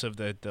tropes of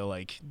the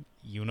like,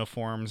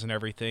 uniforms and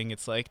everything.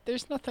 It's like,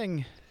 there's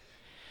nothing...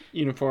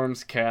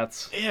 Uniforms,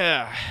 cats,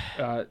 Yeah.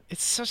 uh,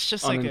 It's such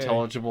just like a...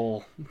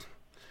 unintelligible.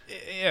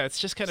 Yeah, it's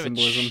just kind of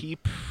Symbolism. a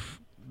cheap,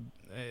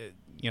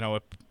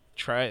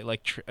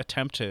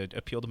 attempt to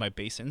appeal to my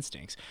base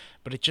instincts.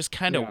 But it just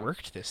kind of Yeah.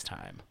 worked this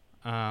time.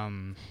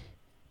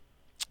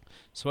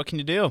 So what can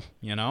you do?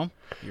 You know,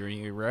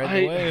 you ride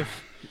the wave.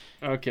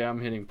 Okay, I'm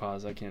hitting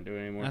pause. I can't do it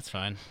anymore. That's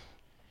fine.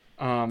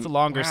 It's It's a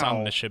longer song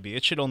than it should be.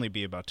 It should only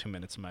be about 2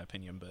 minutes, in my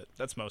opinion. But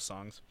that's most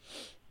songs.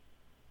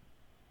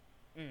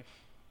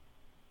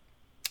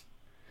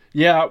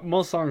 Yeah,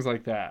 most songs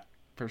like that,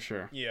 for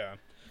sure. Yeah.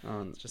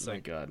 Just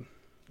like- my God.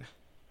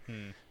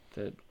 Hmm.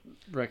 The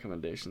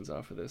recommendations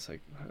off of this, I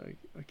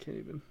can't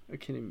even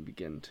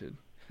begin to.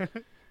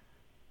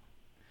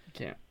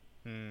 Can't.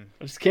 Hmm.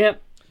 I just can't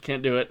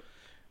do it.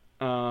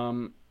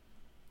 Well-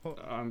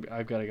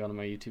 I've got to go to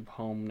my YouTube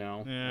home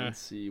now Yeah. and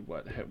see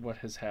what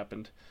has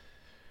happened.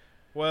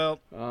 Well.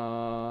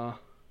 Oh,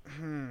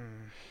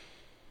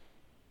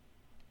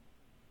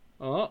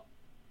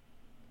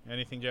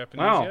 Anything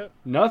Japanese wow, yet?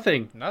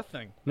 nothing.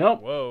 Nothing.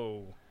 Nope,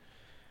 Whoa.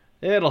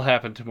 it'll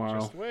happen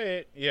tomorrow. Just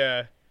wait.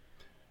 Yeah.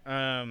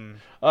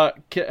 Have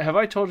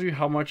I told you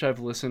how much I've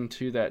listened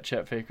to that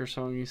Chet Faker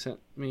song you sent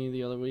me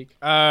the other week?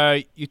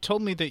 You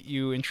told me that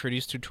you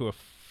introduced her to a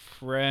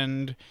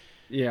friend.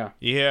 Yeah,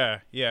 Yeah,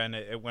 and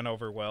it went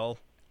over well.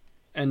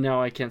 and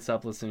now I can't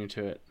stop listening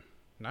to it.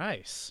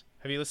 Nice.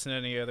 Have you listened to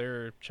any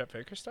other Chet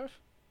Faker stuff?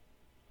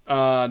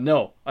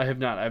 No, I have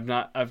not. I've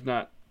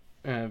not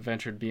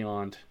ventured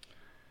beyond.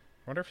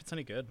 I wonder if it's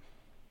any good.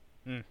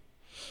 You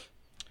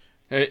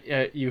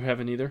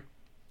haven't either?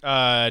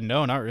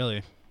 No, not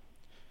really.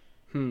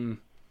 Hmm.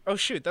 Oh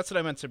shoot, that's what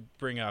I meant to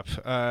bring up.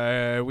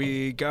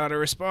 We got a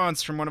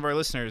response from one of our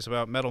listeners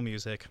about metal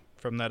music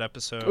from that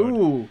episode.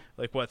 Ooh.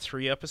 Like what,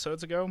 3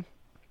 episodes ago?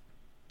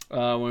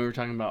 When we were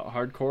talking about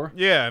hardcore.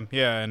 Yeah,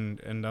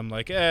 and I'm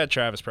like,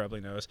 Travis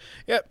probably knows.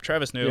 Yep,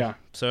 Travis knew. Yeah.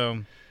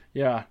 So.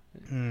 Yeah.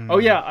 Oh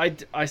yeah,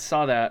 I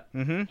saw that.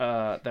 Mm-hmm.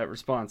 That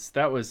response.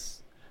 That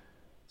was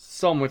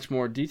so much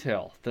more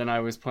detail than I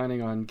was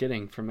planning on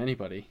getting from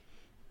anybody.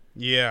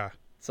 Yeah.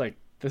 It's like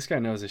this guy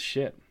knows his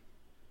shit.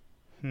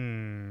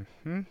 Hmm.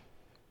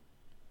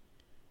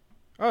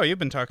 Oh, you've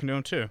been talking to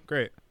him too.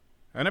 Great.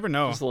 I never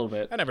know. Just a little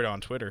bit. I never know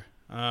on Twitter.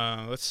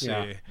 Let's see.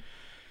 Yeah.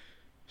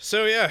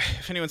 So yeah,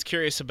 if anyone's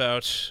curious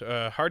about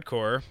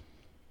hardcore,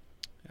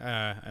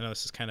 I know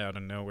this is kind of out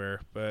of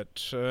nowhere, but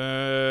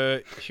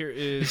here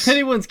is If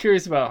anyone's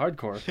curious about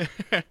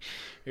hardcore,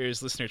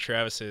 here's listener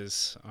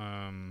Travis's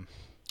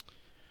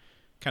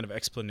kind of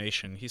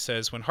explanation. He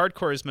says, when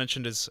hardcore is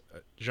mentioned as a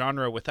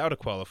genre without a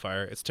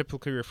qualifier, it's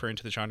typically referring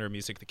to the genre of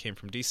music that came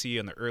from DC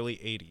in the early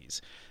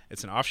 80s.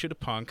 It's an offshoot of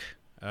punk.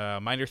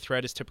 Minor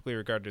Threat is typically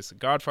regarded as the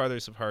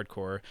godfathers of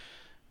hardcore,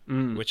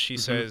 which he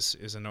says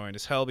is annoying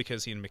as hell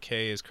because Ian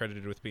McKay is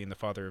credited with being the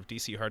father of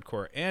DC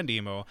hardcore and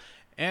emo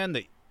and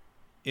the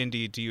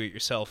indie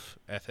do-it-yourself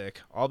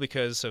ethic, all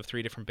because of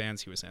 3 different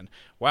bands he was in.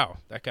 Wow,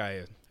 that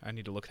guy, I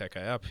need to look that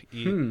guy up.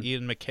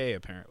 Ian McKay,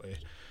 apparently.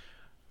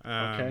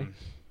 Okay.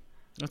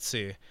 Let's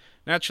see.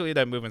 Naturally,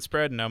 that movement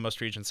spread, and now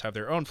most regions have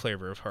their own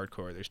flavor of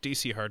hardcore. There's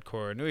DC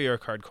hardcore, New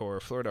York hardcore,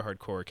 Florida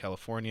hardcore,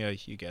 California,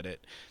 you get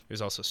it.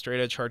 There's also straight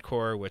edge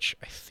hardcore, which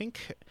I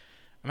think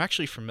I'm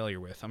actually familiar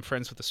with. I'm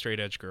friends with a straight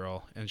edge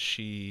girl, and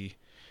she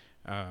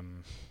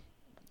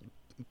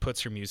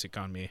puts her music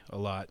on me a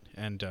lot.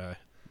 And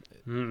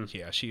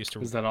yeah, she used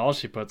to. is that all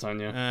she puts on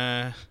you?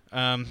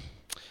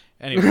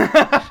 Anyway,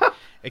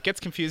 it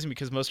gets confusing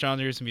because most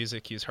genres of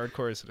music use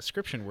hardcore as a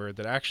description word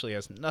that actually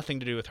has nothing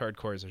to do with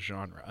hardcore as a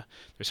genre.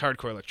 There's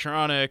hardcore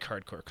electronic,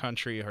 hardcore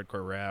country,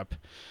 hardcore rap.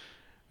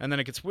 And then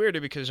it gets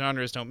weirder because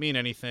genres don't mean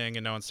anything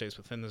and no one stays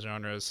within the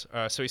genres.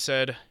 So he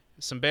said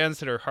some bands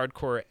that are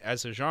hardcore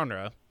as a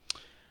genre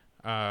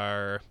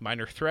are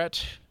Minor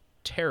Threat,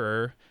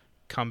 Terror,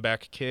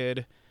 Comeback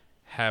Kid,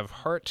 Have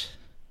Heart,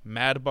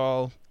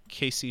 Madball,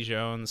 Casey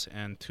Jones,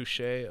 and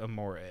Touche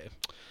Amore.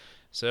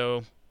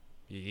 So,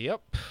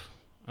 yep.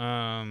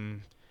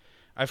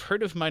 I've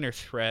heard of Minor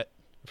Threat.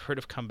 I've heard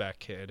of Comeback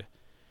Kid.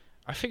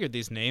 I figured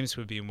these names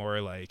would be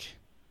more like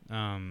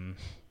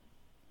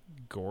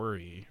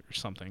gory or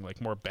something,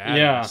 like more badass.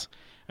 Yeah.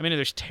 I mean,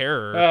 there's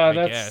Terror, I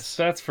guess.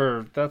 that's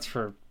for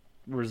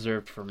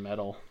reserved for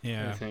metal.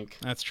 Yeah, I think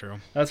that's true.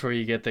 that's where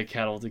you get the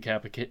cattle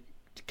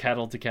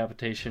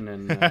decapitation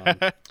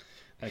and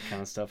that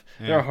kind of stuff.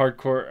 Yeah. They're a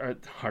hardcore.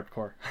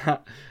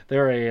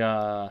 They're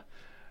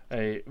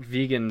a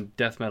vegan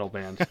death metal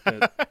band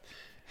that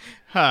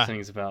Huh.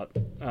 sings about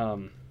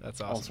That's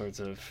all awesome. sorts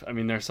of. I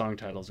mean, their song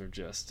titles are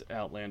just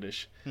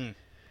outlandish.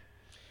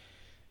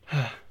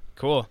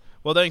 Cool.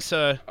 Well, thanks,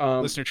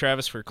 listener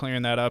Travis, for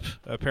clearing that up.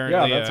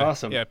 Apparently, Yeah, that's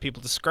awesome. Yeah,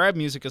 people describe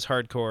music as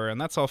hardcore, and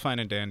that's all fine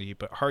and dandy,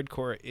 but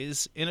hardcore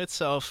is in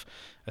itself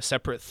a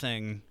separate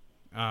thing,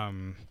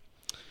 and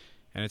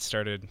it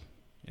started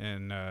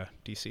in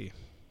DC.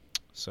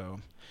 So,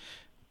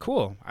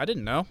 cool. I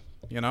didn't know,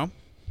 you know?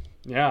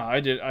 Yeah, I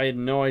did. I had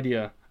no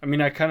idea. I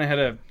mean, I kind of had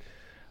a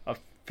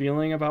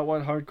feeling about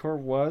what hardcore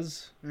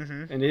was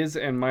and is,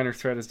 and Minor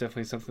Threat is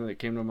definitely something that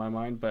came to my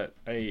mind, but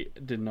I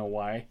didn't know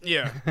why.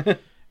 Yeah.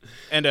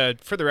 And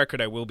for the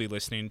record, I will be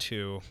listening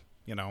to,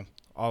 you know,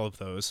 all of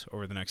those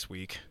over the next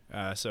week.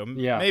 So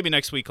Yeah. maybe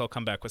next week I'll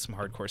come back with some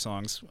hardcore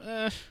songs.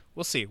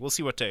 We'll see. We'll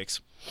see what takes.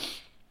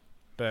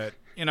 But,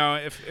 you know,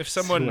 if See what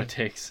someone it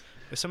takes.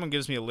 if someone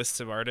gives me a list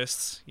of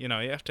artists, you know,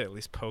 you have to at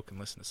least poke and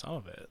listen to some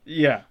of it.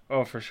 Yeah.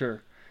 Oh, for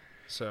sure.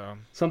 So,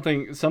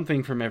 Something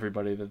from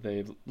everybody that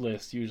they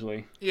list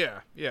usually.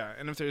 yeah.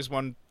 And if there's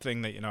one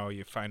thing that, you know,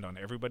 you find on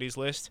everybody's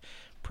list,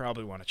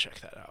 probably want to check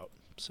that out.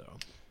 So,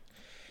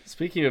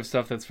 Speaking of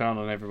stuff that's found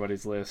on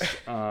everybody's list,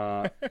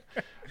 I've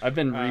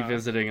been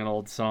revisiting an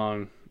old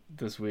song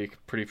this week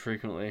pretty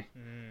frequently.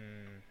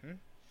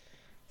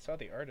 saw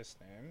the artist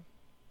name.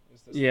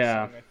 Is this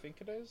Yeah. the song I think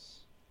it is?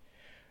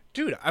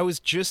 Dude, I was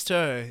just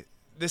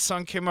this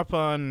song came up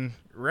on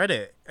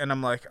Reddit, and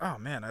I'm like, oh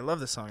man, I love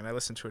this song, and I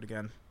listened to it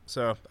again.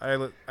 So I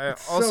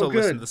It's also so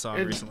listened good. to the song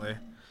It- recently.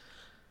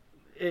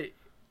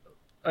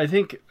 I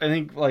think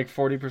like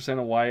 40%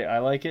 of why I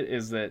like it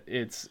is that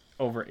it's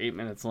over 8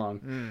 minutes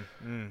long.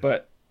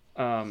 But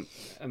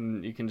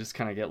and you can just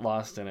kind of get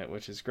lost in it,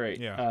 which is great.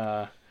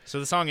 Yeah. So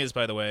the song is,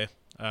 by the way,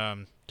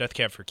 Death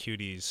Cab for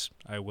Cuties,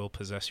 I Will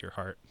Possess Your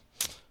Heart.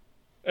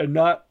 And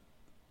not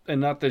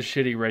the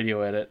shitty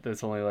radio edit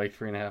that's only like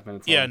 3.5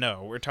 minutes long. Yeah,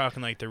 no, we're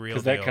talking like the real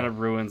Because deal. that kind of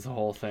ruins the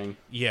whole thing.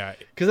 Yeah,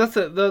 Because that's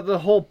the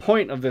whole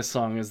point of this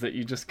song is that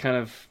you just kind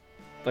of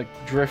like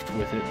drift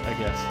with it, I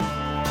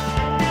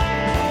guess.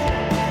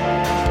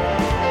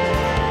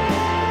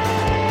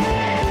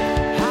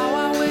 How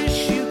I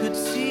wish you could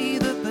see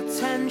the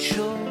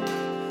potential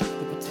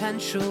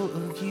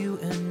of you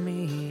and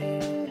me.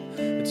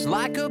 It's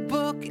like a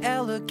book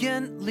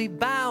elegantly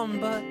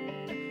bound, but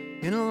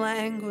in a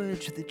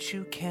language that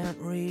you can't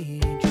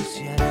read just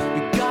yet.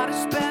 You gotta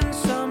spend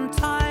some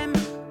time,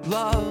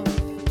 love.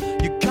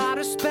 You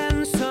gotta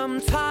spend some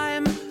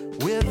time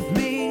with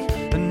me,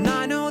 and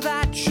I know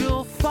that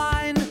you'll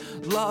find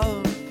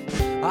love.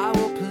 I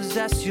will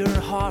possess your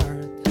heart.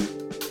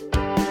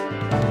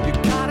 You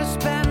gotta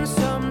spend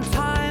some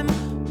time,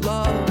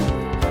 love.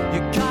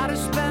 You gotta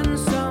spend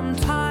some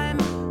time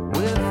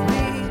with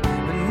me,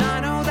 and I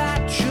know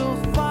that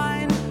you'll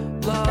find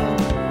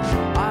love.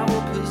 I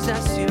will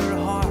possess your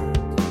heart.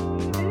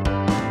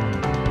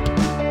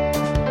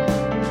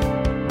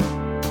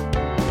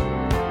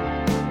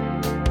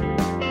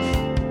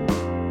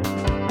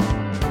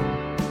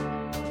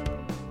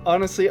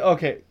 Honestly,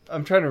 okay,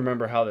 I'm trying to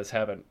remember how this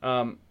happened.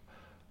 I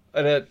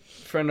had a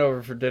friend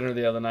over for dinner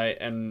the other night,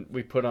 and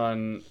we put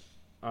on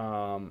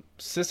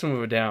System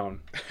of a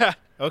Down.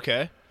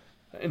 okay.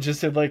 And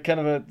just did like kind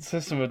of a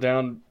System of a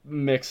Down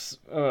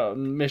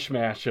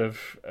mishmash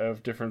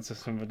of different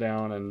System of a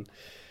Down, and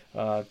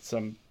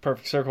some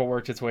Perfect Circle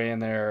worked its way in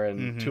there,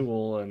 and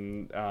Tool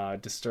and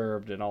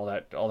Disturbed and all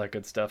that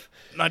good stuff.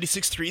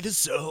 96.3 The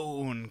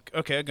Zone.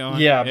 Okay, go on.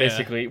 Yeah,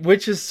 basically,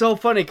 which is so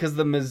funny because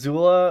the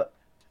Missoula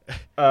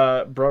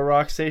bro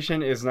rock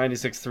station is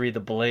 96.3 The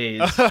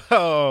Blaze,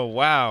 Oh,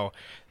 wow.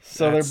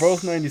 so they're that's-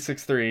 both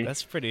 96.3.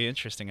 That's pretty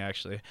interesting,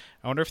 actually.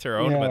 I wonder if they're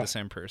owned by Yeah. the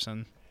same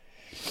person.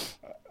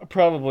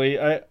 Probably,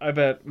 I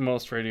bet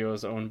most radio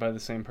is owned by the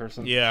same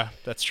person. Yeah,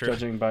 that's true.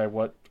 Judging by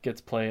what gets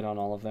played on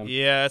all of them.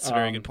 Yeah, that's a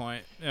very Um, good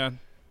point. Yeah.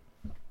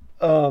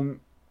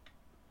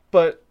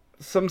 But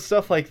some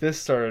stuff like this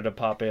started to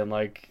pop in,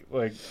 like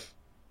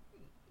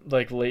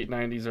late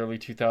 90s, early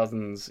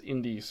 2000s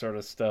indie sort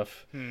of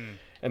stuff.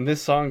 And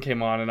this song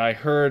came on, and I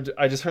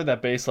just heard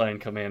that bass line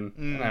come in,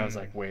 and I was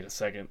like, wait a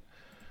second,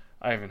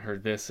 I haven't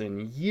heard this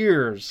in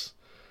years.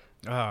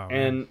 Oh, man.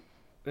 And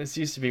this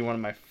used to be one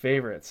of my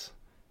favorites.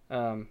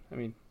 I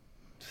mean,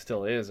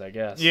 still is, I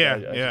guess. Yeah, I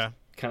yeah. just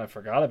kind of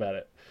forgot about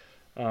it.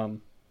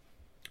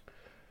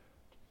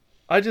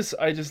 I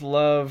just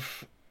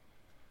love.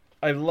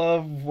 I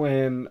love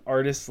when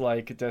artists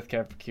like Death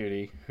Cab for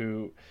Cutie,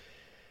 who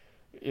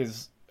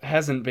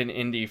hasn't been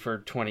indie for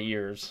 20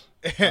 years,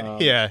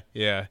 yeah.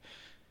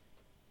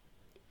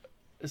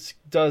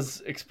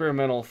 does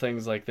experimental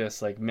things like this,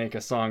 like make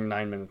a song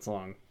 9 minutes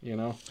long, you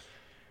know?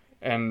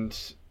 And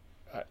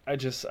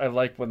I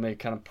like when they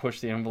kind of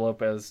push the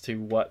envelope as to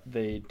what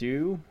they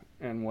do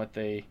and what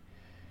they,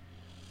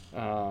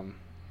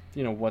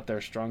 what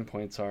their strong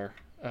points are.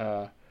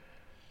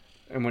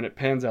 And when it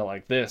pans out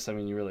like this, I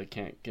mean, you really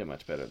can't get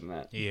much better than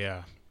that.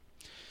 Yeah.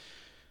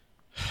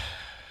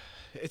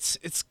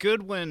 It's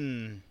good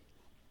when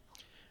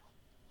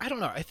I don't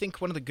know. I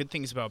think one of the good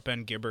things about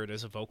Ben Gibbard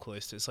as a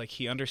vocalist is like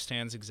he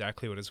understands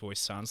exactly what his voice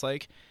sounds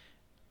like,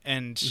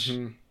 and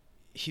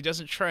he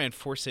doesn't try and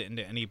force it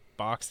into any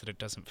box that it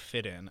doesn't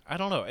fit in. I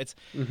don't know. It's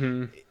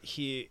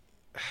he.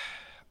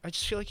 I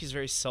just feel like he's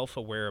very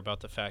self-aware about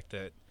the fact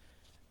that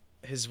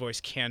his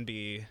voice can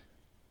be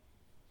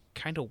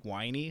kind of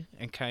whiny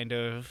and kind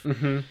of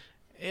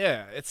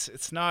yeah.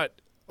 It's not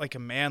like a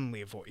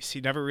manly voice.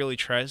 He never really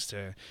tries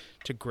to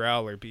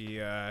growl or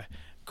be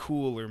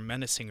cool or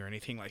menacing or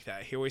anything like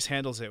that. He always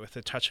handles it with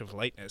a touch of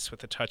lightness,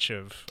 with a touch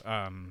of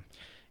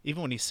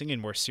even when he's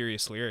singing more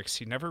serious lyrics,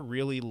 he never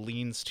really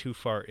leans too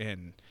far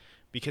in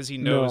because he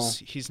knows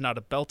he's not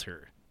a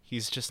belter.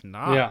 He's just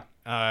not.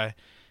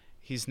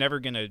 He's never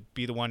going to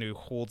be the one who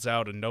holds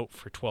out a note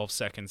for 12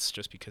 seconds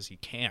just because he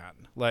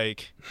can.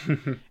 Like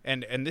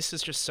and this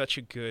is just such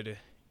a good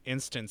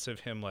instance of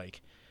him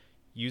like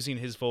using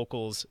his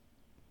vocals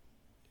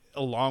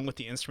along with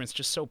the instruments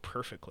just so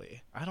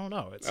perfectly. I don't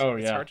know. It's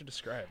hard to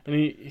describe. And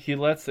he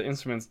lets the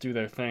instruments do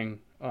their thing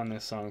on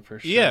this song for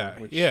sure.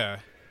 Yeah.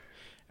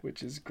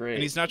 Which is great.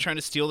 And he's not trying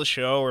to steal the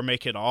show or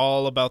make it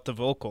all about the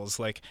vocals.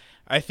 Like,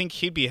 I think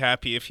he'd be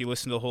happy if you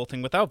listened to the whole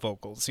thing without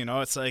vocals. You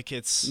know, it's like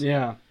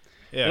Yeah.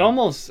 It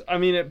almost, I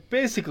mean, it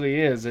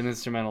basically is an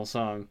instrumental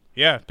song.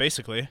 Yeah,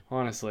 basically.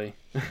 Honestly.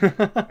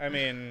 I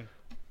mean,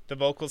 the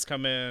vocals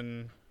come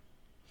in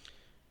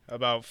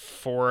about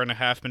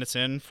 4.5 minutes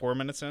in, 4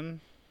 minutes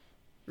in.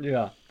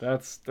 Yeah,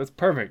 that's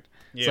perfect.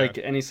 It's Yeah. like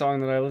any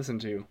song that I listen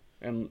to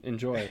and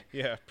enjoy.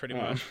 Yeah, pretty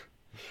much.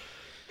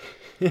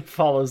 It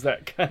follows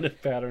that kind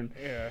of pattern.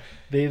 Yeah.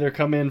 They either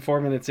come in 4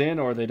 minutes in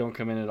or they don't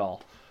come in at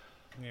all.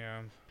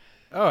 Yeah.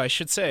 Oh, I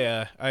should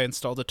say, I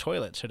installed a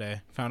toilet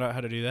today. Found out how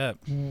to do that.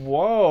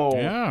 Whoa.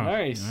 Yeah.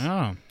 Nice.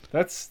 Yeah.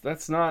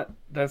 That's not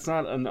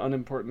an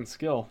unimportant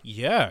skill.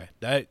 Yeah.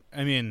 That's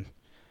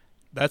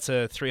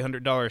a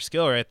 $300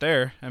 skill right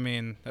there. I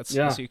mean, that's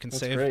what you can that's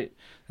save. Great.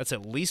 That's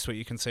at least what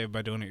you can save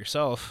by doing it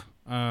yourself.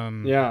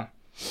 Yeah.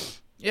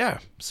 Yeah.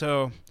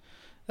 So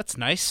that's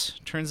nice.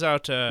 Turns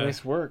out.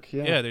 Nice work.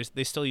 Yeah. Yeah.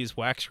 They still use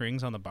wax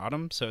rings on the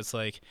bottom, so it's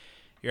like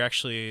you're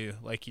actually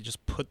like you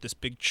just put this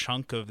big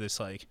chunk of this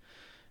like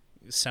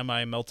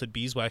semi-melted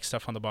beeswax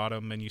stuff on the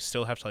bottom, and you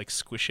still have to like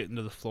squish it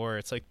into the floor.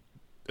 It's like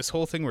this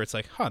whole thing where it's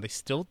like, they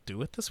still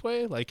do it this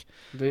way? Like,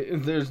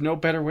 there's no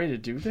better way to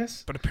do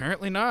this? But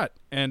apparently not,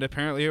 and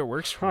apparently it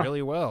works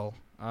really well.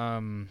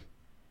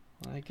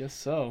 I guess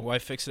so. Why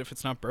fix it if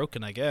it's not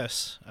broken, I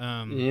guess.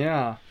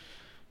 Yeah.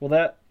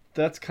 Well,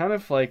 that's kind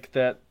of like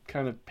that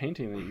kind of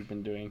painting that you've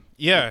been doing.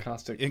 Yeah.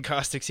 In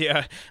caustics,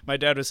 yeah. My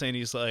dad was saying,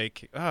 he's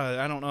like,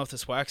 I don't know if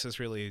this wax is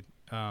really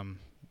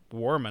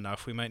warm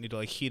enough. We might need to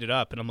like heat it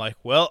up. And I'm like,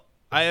 well,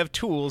 I have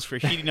tools for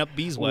heating up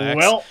beeswax.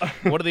 Well.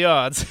 What are the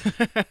odds?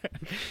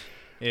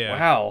 Yeah.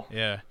 Wow.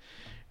 Yeah.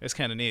 It's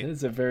kind of neat. It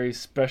is a very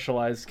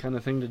specialized kind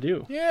of thing to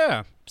do.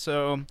 Yeah.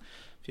 So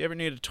if you ever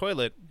need a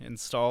toilet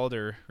installed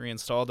or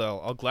reinstalled,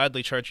 I'll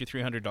gladly charge you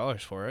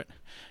 $300 for it.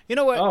 You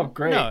know what? Oh,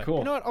 great. No, cool.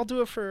 You know what? I'll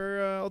do it for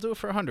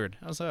 $100.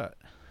 How's that?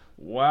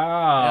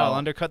 Wow. Yeah, I'll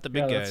undercut the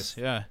big Yeah, guys.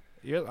 Yeah.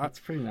 That's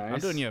pretty nice. I'm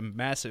doing you a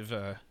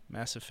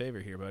massive favor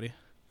here, buddy.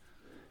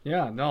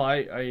 Yeah, no,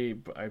 I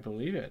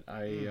believe it.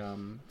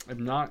 I'm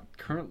not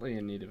currently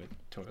in need of a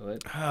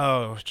toilet.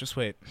 Oh, just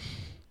wait.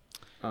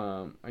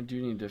 I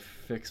do need to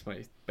fix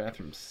my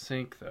bathroom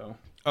sink though.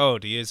 Oh,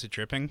 is it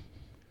dripping?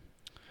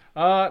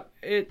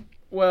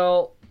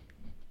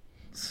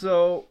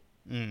 So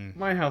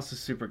my house is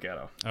super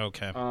ghetto.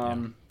 Okay.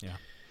 Yeah.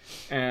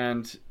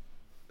 And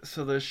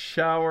so the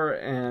shower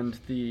and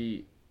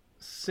the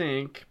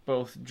sink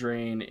both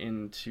drain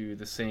into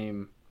the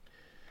same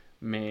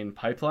main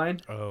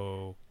pipeline.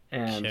 Oh.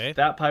 And Okay.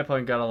 that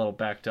pipeline got a little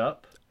backed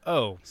up.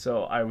 Oh.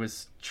 So I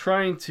was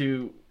trying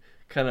to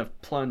kind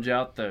of plunge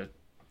out the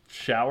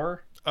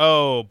shower.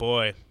 Oh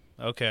boy.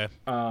 Okay.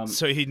 Um,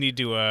 So you need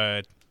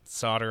to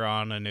solder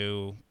on a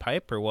new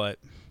pipe or what?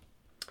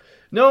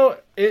 No,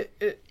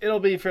 it'll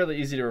be fairly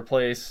easy to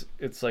replace.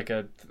 It's like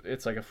a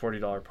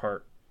 $40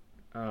 part.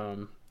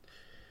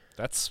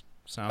 That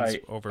sounds I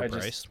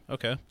overpriced. just-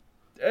 Okay.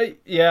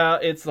 Yeah,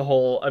 it's the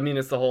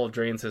whole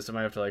drain system.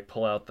 I have to like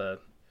pull out the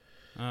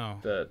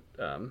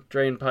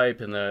drain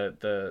pipe, and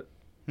the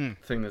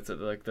thing that's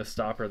like the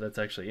stopper that's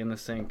actually in the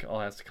sink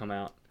all has to come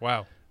out.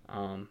 Wow.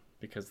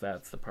 Because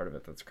that's the part of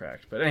it that's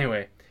cracked. But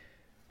anyway,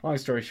 long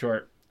story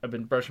short, I've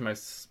been brushing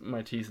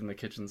my teeth in the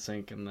kitchen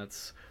sink, and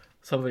that's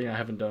something I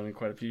haven't done in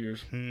quite a few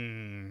years.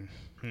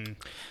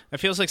 That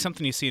feels like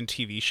something you see in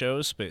TV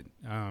shows, but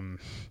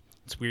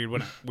it's weird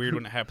when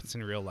it happens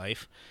in real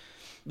life.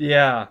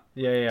 Yeah,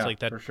 It's like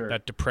that for sure.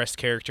 that depressed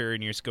character,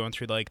 and you're just going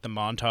through like the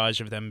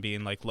montage of them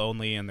being like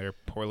lonely in their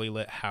poorly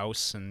lit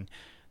house, and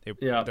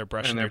they're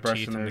brushing their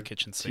teeth in the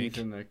kitchen sink.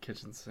 In the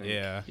kitchen sink.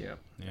 Yeah. Yeah.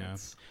 Yeah.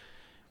 That's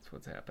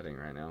what's happening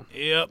right now.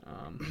 Yep.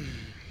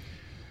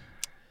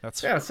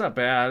 Yeah, it's not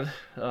bad.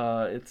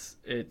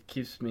 It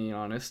keeps me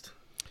honest.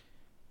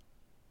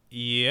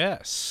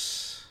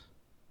 Yes,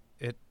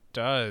 it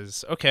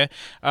does. Okay,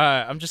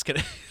 I'm just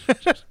gonna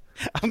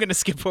I'm gonna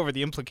skip over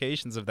the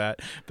implications of that,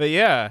 but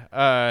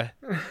yeah,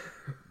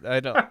 I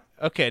don't.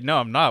 Okay, no,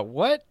 I'm not.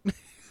 What?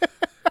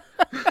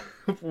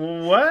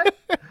 What?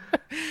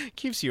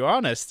 Keeps you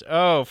honest.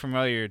 Oh, from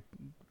all your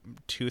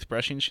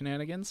toothbrushing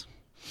shenanigans?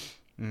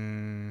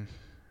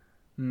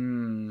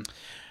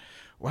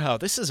 Wow,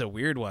 this is a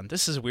weird one.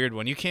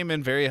 You came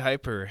in very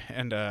hyper,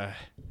 and I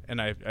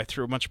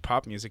threw a bunch of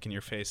pop music in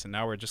your face, and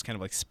now we're just kind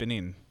of like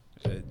spinning.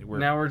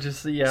 Now we're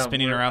just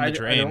spinning around the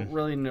drain. I don't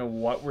really know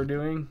what we're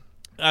doing.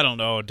 I don't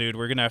know, dude.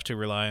 We're gonna have to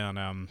rely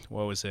on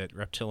what was it,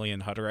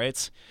 reptilian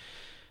Hutterites?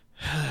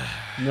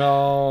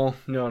 No.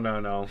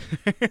 No.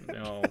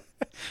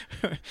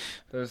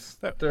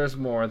 There's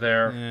more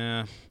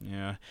there.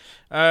 Yeah.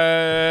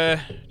 Do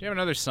you have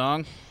another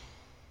song?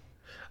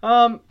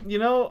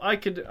 I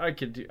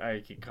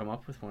could come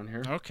up with one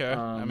here. Okay.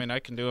 I mean, I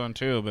can do one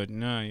too, but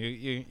no,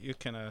 you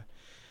can.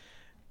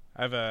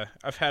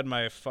 I've had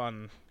my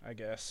fun, I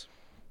guess.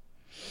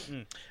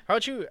 How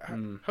would you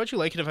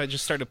like it if I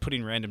just started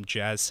putting random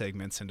jazz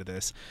segments into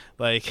this?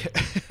 Like,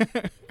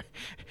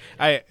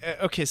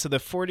 so the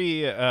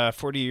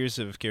 40 years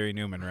of Gary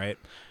Newman, right?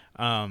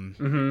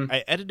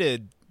 I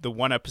edited the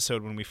one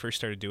episode when we first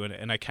started doing it,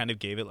 and I kind of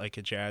gave it like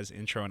a jazz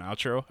intro and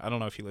outro. I don't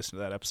know if you listened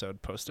to that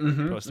episode post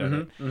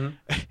edit.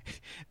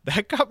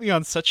 That got me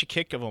on such a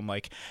kick of, I'm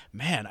like,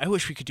 man, I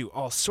wish we could do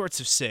all sorts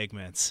of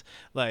segments.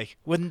 Like,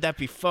 wouldn't that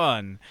be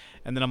fun?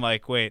 And then I'm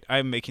like, wait,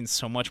 I'm making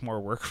so much more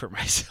work for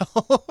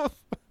myself.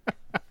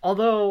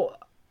 Although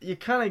you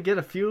kind of get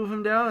a few of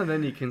them down, and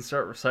then you can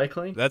start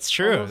recycling. That's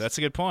true. Almost. That's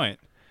a good point.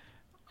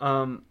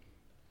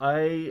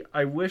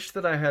 I wish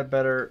that I had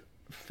better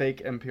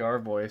fake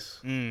NPR voice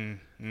to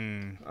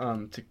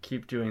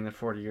keep doing the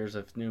 40 years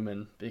of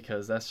Newman,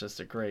 because that's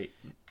just a great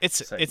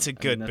segment. It's a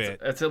good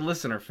bit. It's a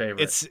listener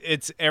favorite.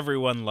 It's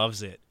everyone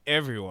loves it.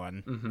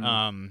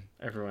 Everyone.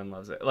 Everyone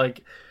loves it.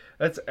 Like,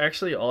 that's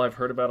actually all I've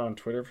heard about on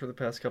Twitter for the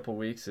past couple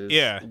weeks is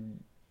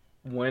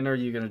when are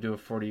you going to do a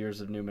 40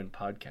 years of Newman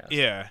podcast?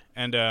 Yeah.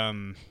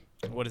 And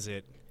what is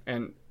it?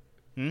 And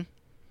the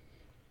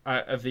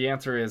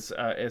answer is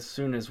as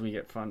soon as we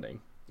get funding.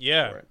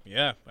 Yeah.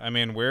 Yeah. I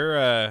mean,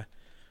 we're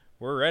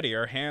ready.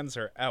 Our hands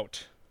are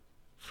out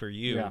for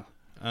you. Yeah.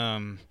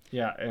 And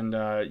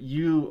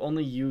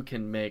only you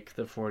can make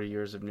the 40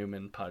 years of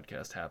Newman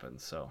podcast happen.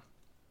 So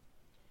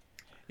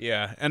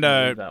yeah, and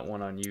leave that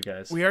one on you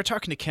guys. We are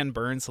talking to Ken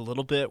Burns a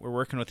little bit. We're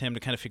working with him to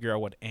kind of figure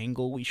out what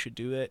angle we should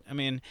do it. I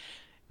mean,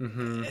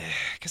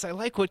 because I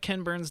like what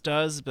Ken Burns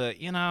does, but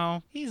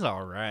he's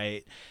all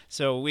right.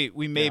 So we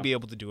may be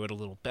able to do it a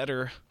little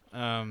better.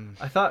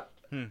 I thought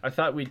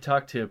we'd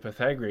talk to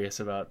Pythagoras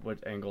about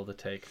what angle to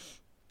take.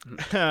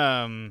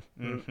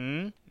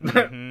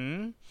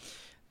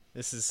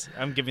 This is,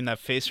 I'm giving that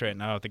face right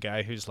now of the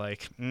guy who's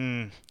like,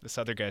 this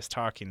other guy's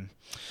talking.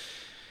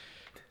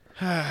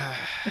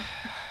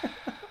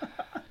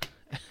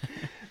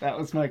 That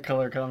was my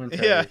color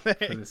commentary for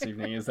this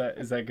evening. Is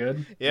that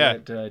good? Yeah.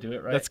 Did I do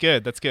it right? That's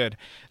good.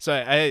 So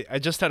I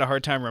just had a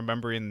hard time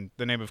remembering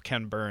the name of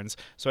Ken Burns.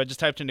 So I just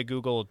typed into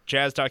Google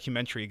jazz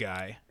documentary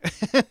guy.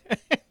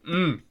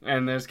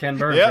 And there's Ken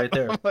Burns right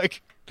there. I'm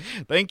like,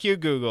 thank you,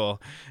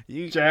 Google.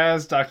 You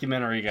jazz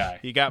documentary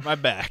guy. You got my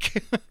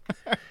back.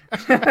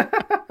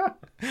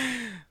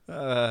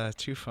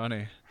 Too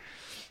funny.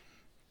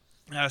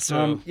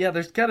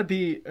 There's got to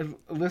be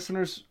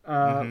listeners.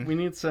 We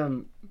need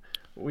some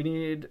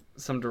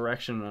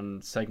direction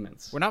on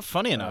segments. We're not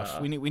funny enough.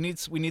 We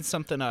need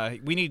something.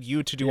 We need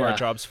you to do our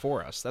jobs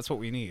for us. That's what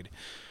we need.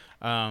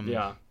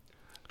 The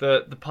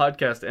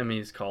podcast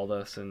Emmys called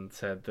us and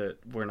said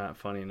that we're not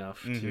funny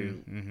enough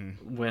to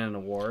win an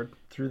award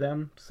through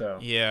them. So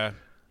we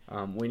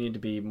need to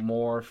be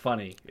more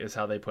funny, is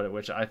how they put it,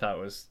 which I thought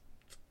was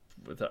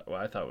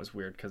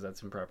weird because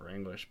that's improper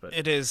English. But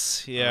it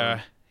is,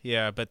 but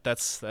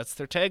that's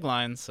their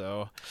tagline.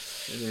 So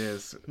it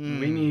is.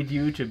 We need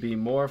you to be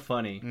more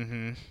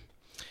funny.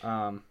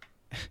 I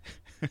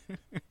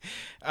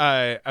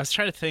was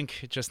trying to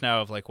think just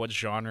now of like what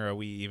genre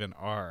we even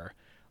are.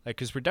 Like,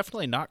 because we're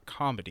definitely not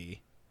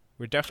comedy.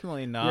 We're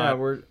definitely not. Yeah,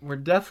 we're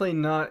definitely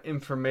not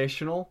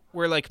informational.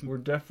 We're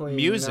definitely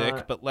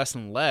music, but less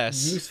and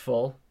less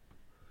useful.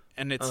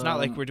 And it's not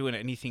like we're doing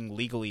anything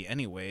legally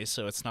anyway.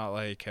 So it's not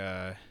like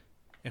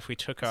if we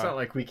took it's not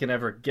like we can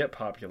ever get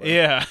popular.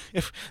 Yeah,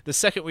 if the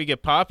second we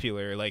get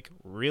popular, like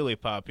really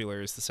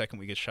popular, is the second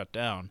we get shut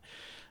down.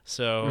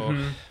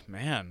 So,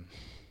 man.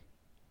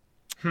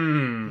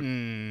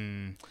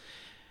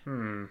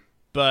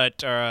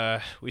 But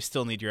we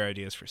still need your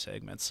ideas for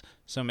segments.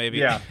 So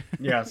maybe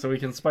so we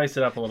can spice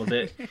it up a little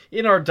bit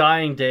in our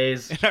dying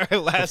days, in our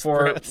last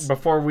breaths,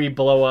 before we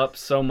blow up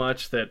so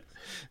much that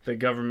the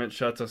government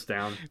shuts us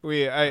down.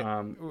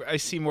 I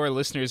see more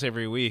listeners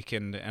every week,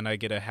 and I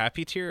get a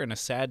happy tier and a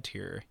sad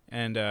tier,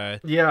 and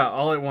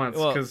all at once.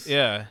 Because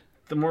the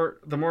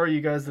more you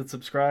guys that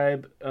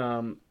subscribe,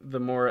 the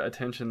more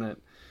attention that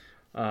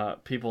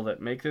people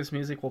that make this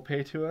music will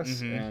pay to us,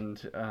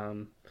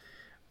 and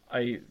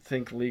I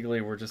think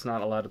legally we're just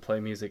not allowed to play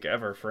music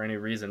ever for any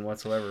reason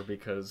whatsoever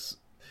because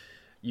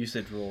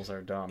usage rules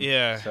are dumb.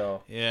 Yeah.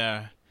 So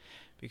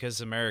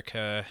because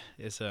America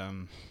is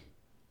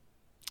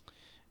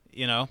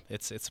you know,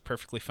 it's a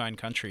perfectly fine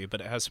country,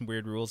 but it has some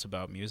weird rules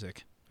about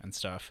music and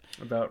stuff,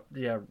 About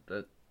the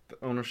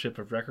ownership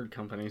of record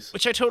companies.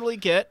 which I totally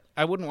get.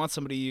 I wouldn't want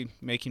somebody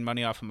making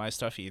money off of my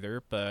stuff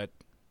either, but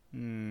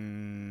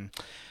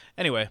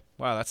anyway,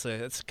 wow, that's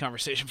a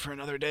conversation for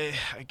another day,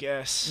 I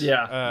guess.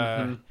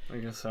 Yeah, I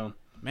guess so.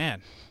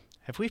 Man,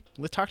 have we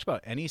talked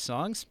about any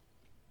songs?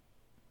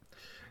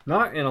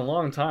 Not in a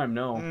long time,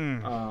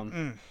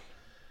 no.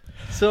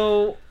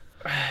 So,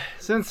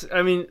 since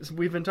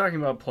we've been talking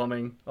about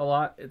plumbing a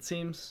lot, it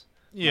seems.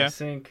 Yeah. My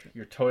sink,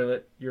 your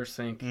toilet, your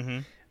sink,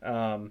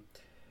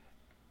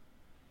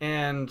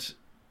 and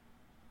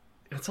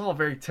it's all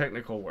very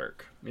technical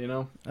work. You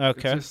know.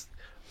 Okay. It's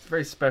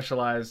very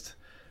specialized,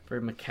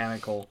 very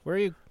mechanical, Where are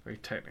you? very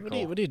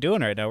technical. What are you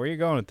doing right now? Where are you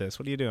going with this?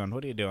 What are you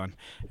doing?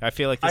 I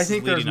feel like this I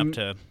think is leading up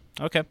there's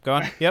to. Okay, go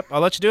on. Yep,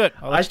 I'll let you do it.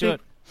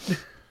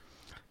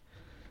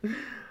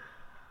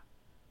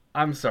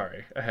 I'm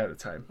sorry ahead of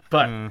time,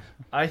 but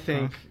I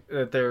think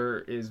that there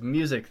is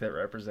music that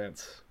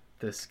represents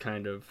this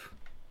kind of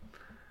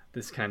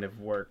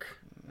work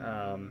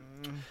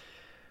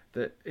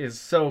that is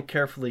so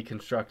carefully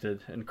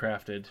constructed and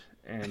crafted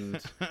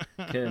and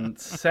can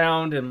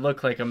sound and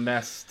look like a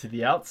mess to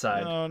the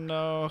outside, Oh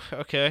no.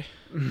 Okay.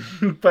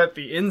 but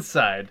the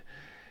inside,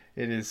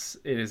 it is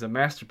a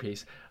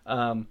masterpiece.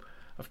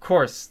 Of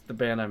course, the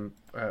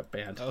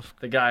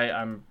guy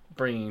I'm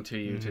bringing to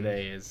you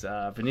today is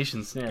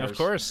Venetian Snares. Of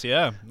course.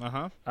 Yeah.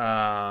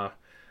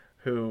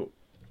 Who,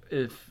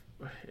 if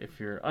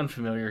you're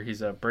unfamiliar,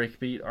 he's a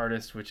breakbeat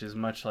artist, which is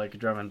much like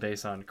drum and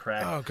bass on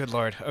crack. Oh, good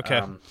lord.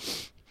 Okay.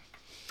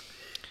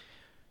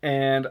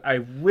 And I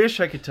wish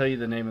I could tell you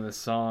the name of the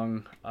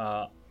song,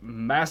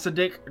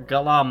 Masadik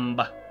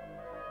Galamb,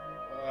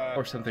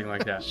 or something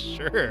like that.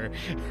 Sure.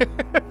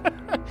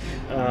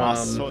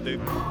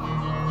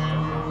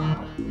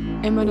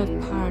 Am I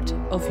not part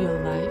of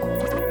your life?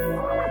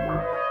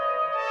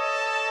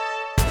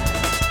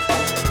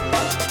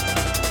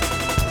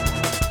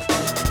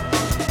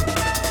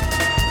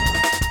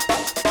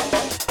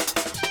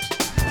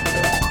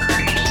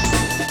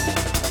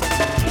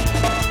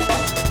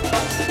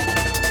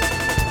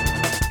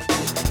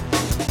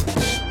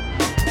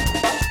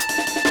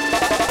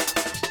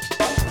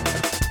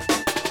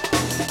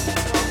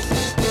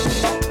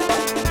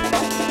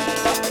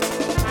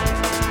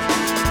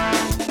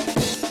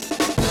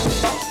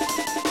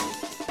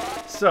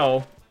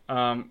 So,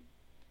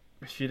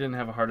 if you didn't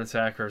have a heart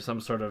attack or some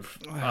sort of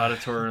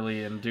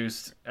auditorily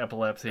induced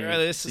epilepsy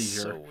This is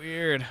seizure, so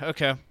weird.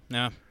 Okay.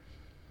 No.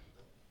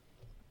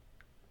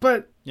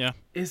 but Yeah.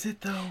 is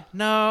it though?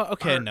 No.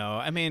 Okay. Or No.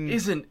 I mean,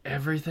 Isn't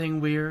everything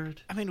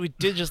weird? we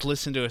did just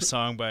listen to a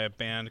song by a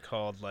band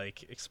called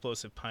like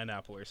Explosive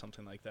Pineapple or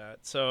something like that.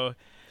 So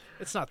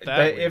it's not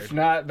that weird. If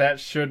not, that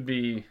should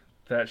be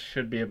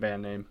a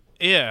band name.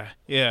 Yeah.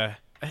 Yeah.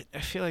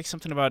 I feel like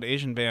something about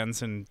Asian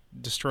bands and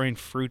destroying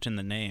fruit in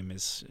the name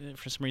is,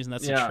 for some reason,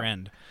 that's a Yeah.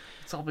 trend.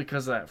 It's all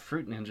because of that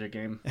Fruit Ninja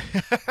game.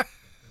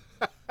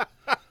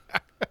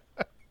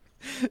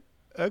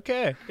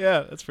 Okay,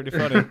 yeah, that's pretty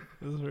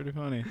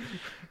funny.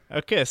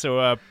 Okay,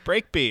 so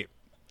breakbeat.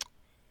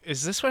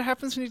 Is this what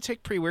happens when you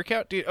take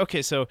pre-workout, dude?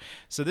 Okay, so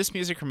this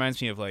music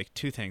reminds me of like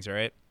two things, all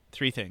right?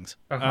 Three things.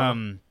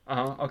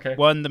 Okay.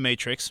 One, The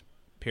Matrix,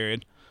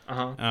 period.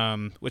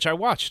 Uh-huh. Which I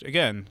watched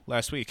again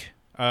last week.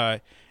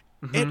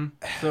 It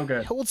So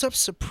good. holds up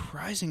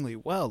surprisingly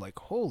well. Like,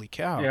 holy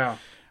cow. Yeah.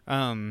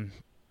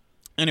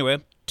 Anyway,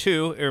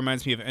 two, it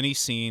reminds me of any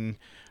scene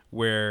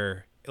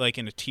where, like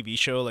in a TV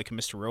show, like a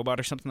Mr. Robot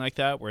or something like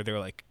that, where they're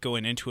like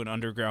going into an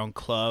underground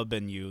club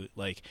and you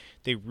like,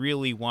 they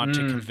really want to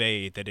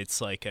convey that it's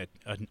like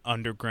an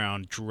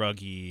underground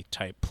druggy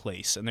type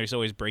place. And there's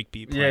always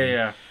breakbeat playing.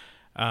 Yeah.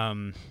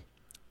 And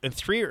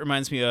three, it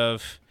reminds me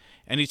of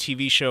any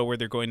TV show where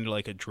they're going to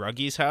like a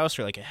druggie's house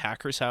or like a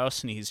hacker's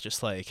house, and he's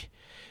just like,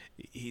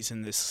 he's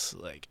in this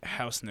like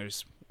house and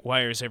there's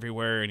wires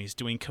everywhere and he's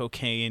doing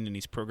cocaine and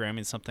he's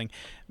programming something.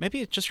 Maybe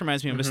it just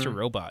reminds me of Mr.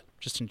 Robot,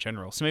 just in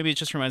general. So maybe it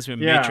just reminds me of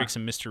Matrix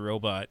and Mr.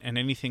 Robot and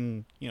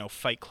anything,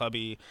 Fight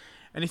Clubby,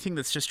 anything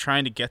that's just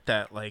trying to get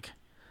that like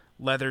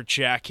leather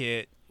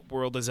jacket,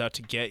 world is out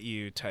to get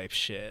you type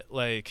shit.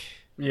 Like,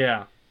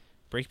 Yeah.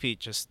 breakbeat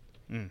just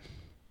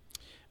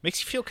makes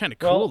you feel kind of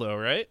cool though,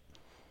 right?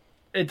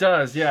 It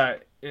does, yeah.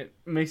 It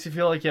makes you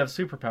feel like you have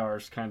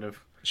superpowers, kind of.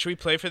 Should we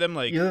play for them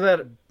like Either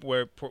that...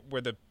 where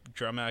the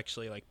drum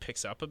actually like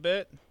picks up a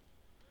bit?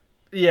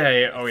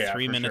 Yeah. Oh, yeah.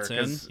 3 for minutes sure,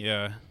 in, 'cause,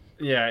 yeah.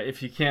 Yeah,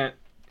 if you can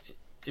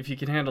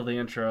handle the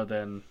intro,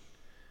 then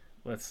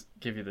let's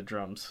give you the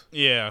drums.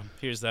 Yeah,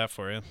 here's that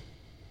for you.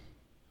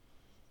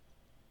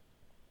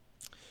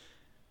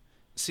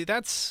 See,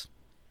 that's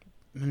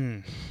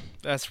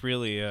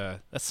really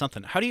that's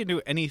something. How do you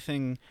do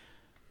anything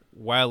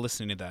while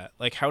listening to that?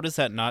 Like, how does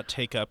that not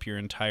take up your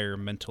entire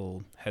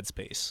mental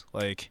headspace?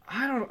 Like,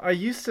 I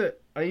used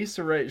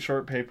to write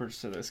short papers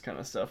to this kind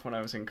of stuff when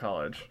I was in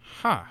college.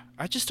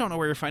 I just don't know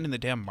where you're finding the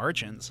damn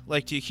margins.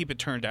 Like, do you keep it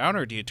turned down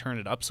or do you turn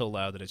it up so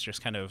loud that it's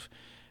just kind of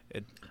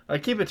I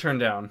keep it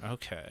turned down.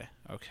 Okay.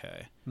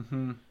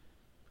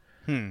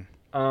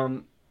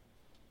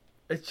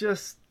 It's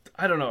just,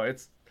 I don't know.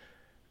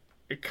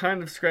 It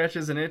kind of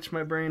scratches an itch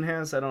my brain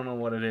has. I don't know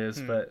what it is,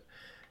 but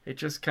it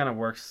just kind of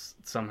works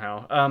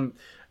somehow.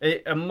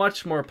 A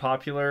much more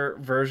popular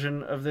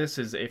version of this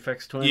is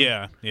Aphex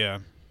Twin. Yeah.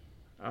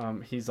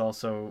 He's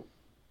also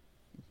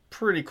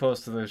pretty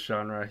close to this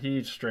genre.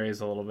 He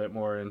strays a little bit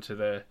more into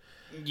the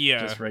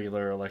just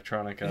regular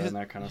electronica and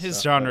that kind of His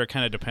stuff. genre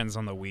kind of depends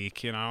on the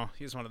week, you know.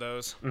 He's one of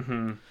those.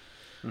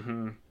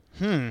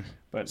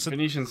 But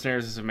Venetian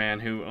Snares is a man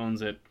who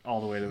owns it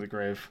all the way to the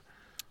grave.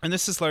 And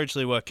this is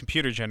largely what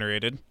computer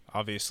generated,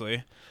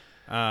 obviously.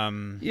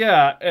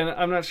 Yeah, and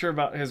I'm not sure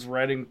about his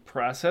writing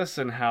process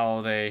and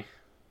how they,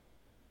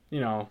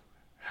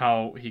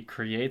 how he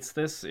creates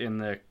this in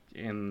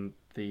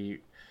the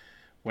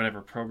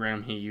whatever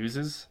program he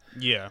uses.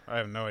 Yeah, I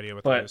have no idea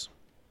what But- that is.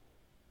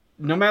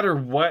 No matter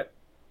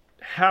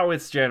how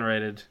it's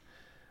generated,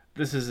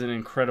 this is an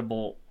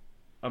incredible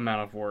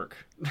amount of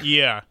work.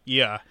 Yeah.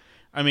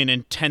 I mean,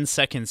 in 10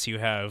 seconds, you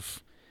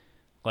have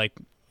like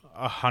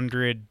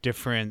 100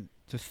 different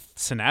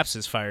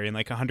synapses firing,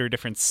 like 100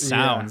 different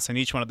sounds, and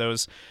each one of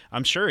those,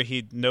 I'm sure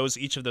he knows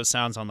each of those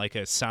sounds on like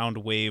a sound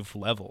wave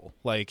level.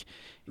 Like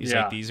he's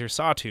like, these are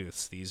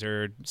sawtooths, these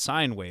are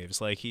sine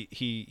waves. Like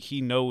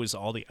he knows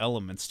all the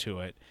elements to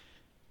it,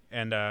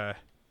 and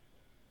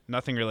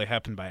nothing really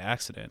happened by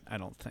accident, I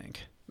don't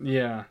think.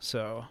 Yeah.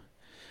 So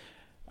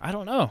I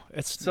don't know.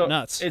 It's So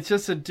nuts. it's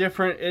just it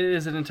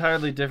is an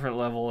entirely different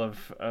level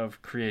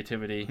of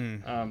creativity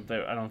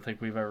that I don't think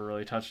we've ever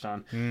really touched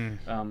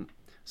on.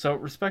 So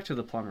respect to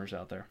the plumbers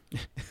out there.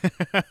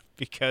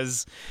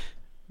 because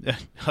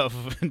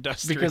of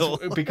industrial.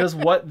 Because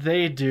what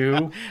they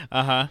do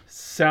Uh-huh.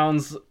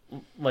 sounds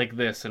like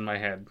this in my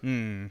head.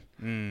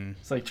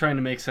 It's like trying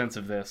to make sense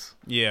of this.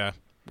 Yeah.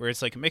 Where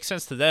it's like, it makes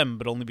sense to them,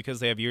 but only because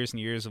they have years and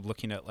years of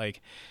looking at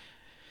like,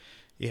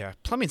 yeah,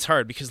 plumbing's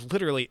hard because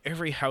literally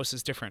every house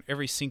is different.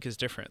 Every sink is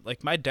different.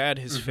 Like my dad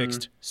has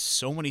fixed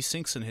so many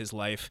sinks in his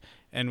life,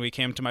 and we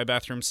came to my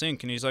bathroom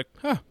sink and he's like,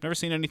 never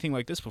seen anything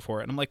like this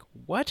before. And I'm like,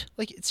 what?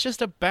 Like, it's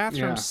just a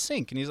bathroom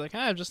sink. And he's like,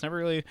 I've just never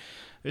really,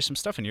 there's some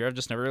stuff in here I've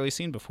just never really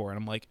seen before. And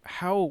I'm like,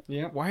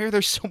 why are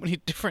there so many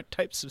different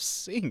types of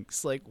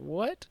sinks? Like,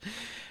 what?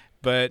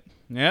 But,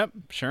 yep,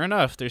 sure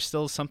enough, there's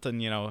still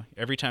something,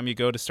 every time you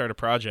go to start a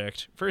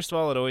project, first of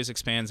all, it always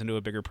expands into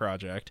a bigger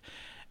project.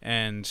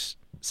 And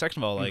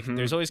second of all, like,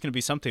 there's always going to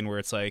be something where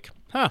it's like,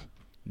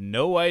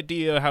 no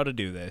idea how to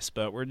do this,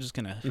 but we're just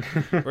going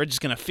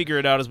to figure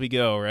it out as we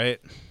go,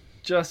 right?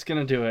 Just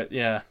gonna do it,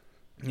 yeah.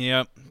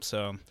 Yep,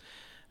 so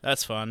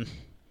that's fun.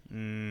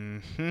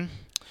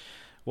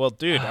 Well,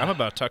 dude, I'm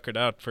about tuckered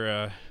out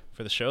for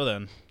the show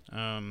then.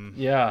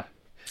 Yeah,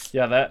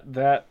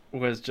 that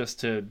was just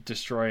to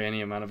destroy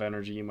any amount of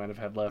energy you might have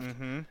had left.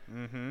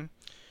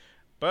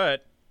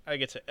 But I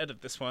get to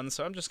edit this one,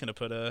 so I'm just gonna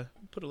put a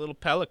little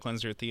palate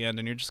cleanser at the end,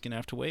 and you're just gonna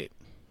have to wait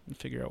and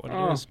figure out what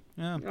it is.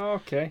 Yeah.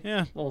 Okay.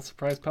 Yeah. Little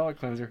surprise palate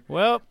cleanser.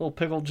 Well, Little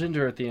pickled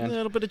ginger at the a end.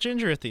 little bit of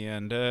ginger at the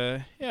end.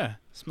 Yeah.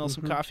 Smell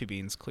some coffee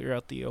beans. Clear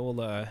out the old.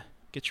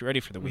 Get you ready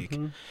for the week.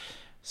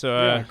 So.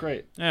 Yeah,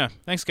 great. Yeah.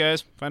 Thanks,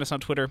 guys. Find us on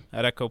Twitter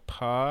at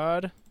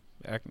EchoPod.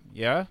 At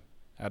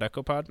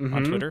EchoPod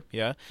on Twitter.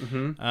 Yeah.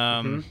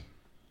 And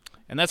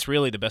that's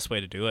really the best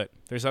way to do it.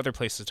 There's other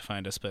places to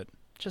find us, but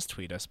just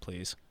tweet us,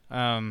 please.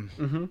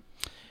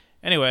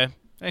 Anyway,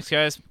 thanks,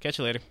 guys. Catch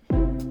you later.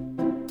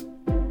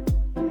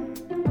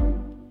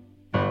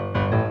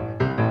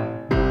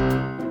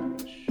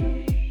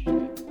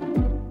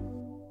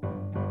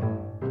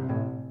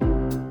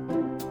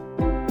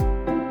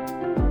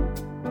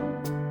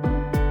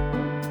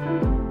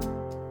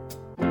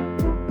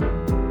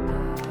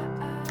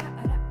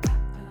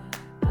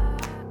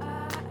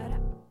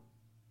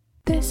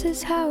 This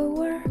is how it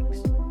works.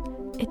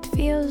 It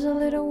feels a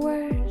little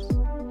worse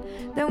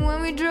than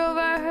when we drove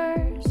our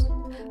hearse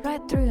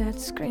right through that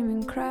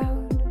screaming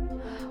crowd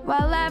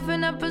while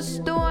laughing up a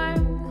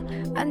storm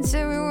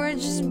until we were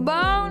just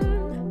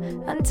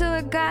bone, until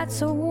it got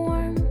so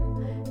warm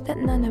that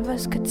none of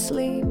us could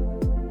sleep,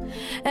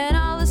 and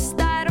all the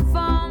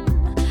styrofoam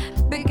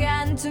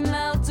began to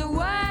melt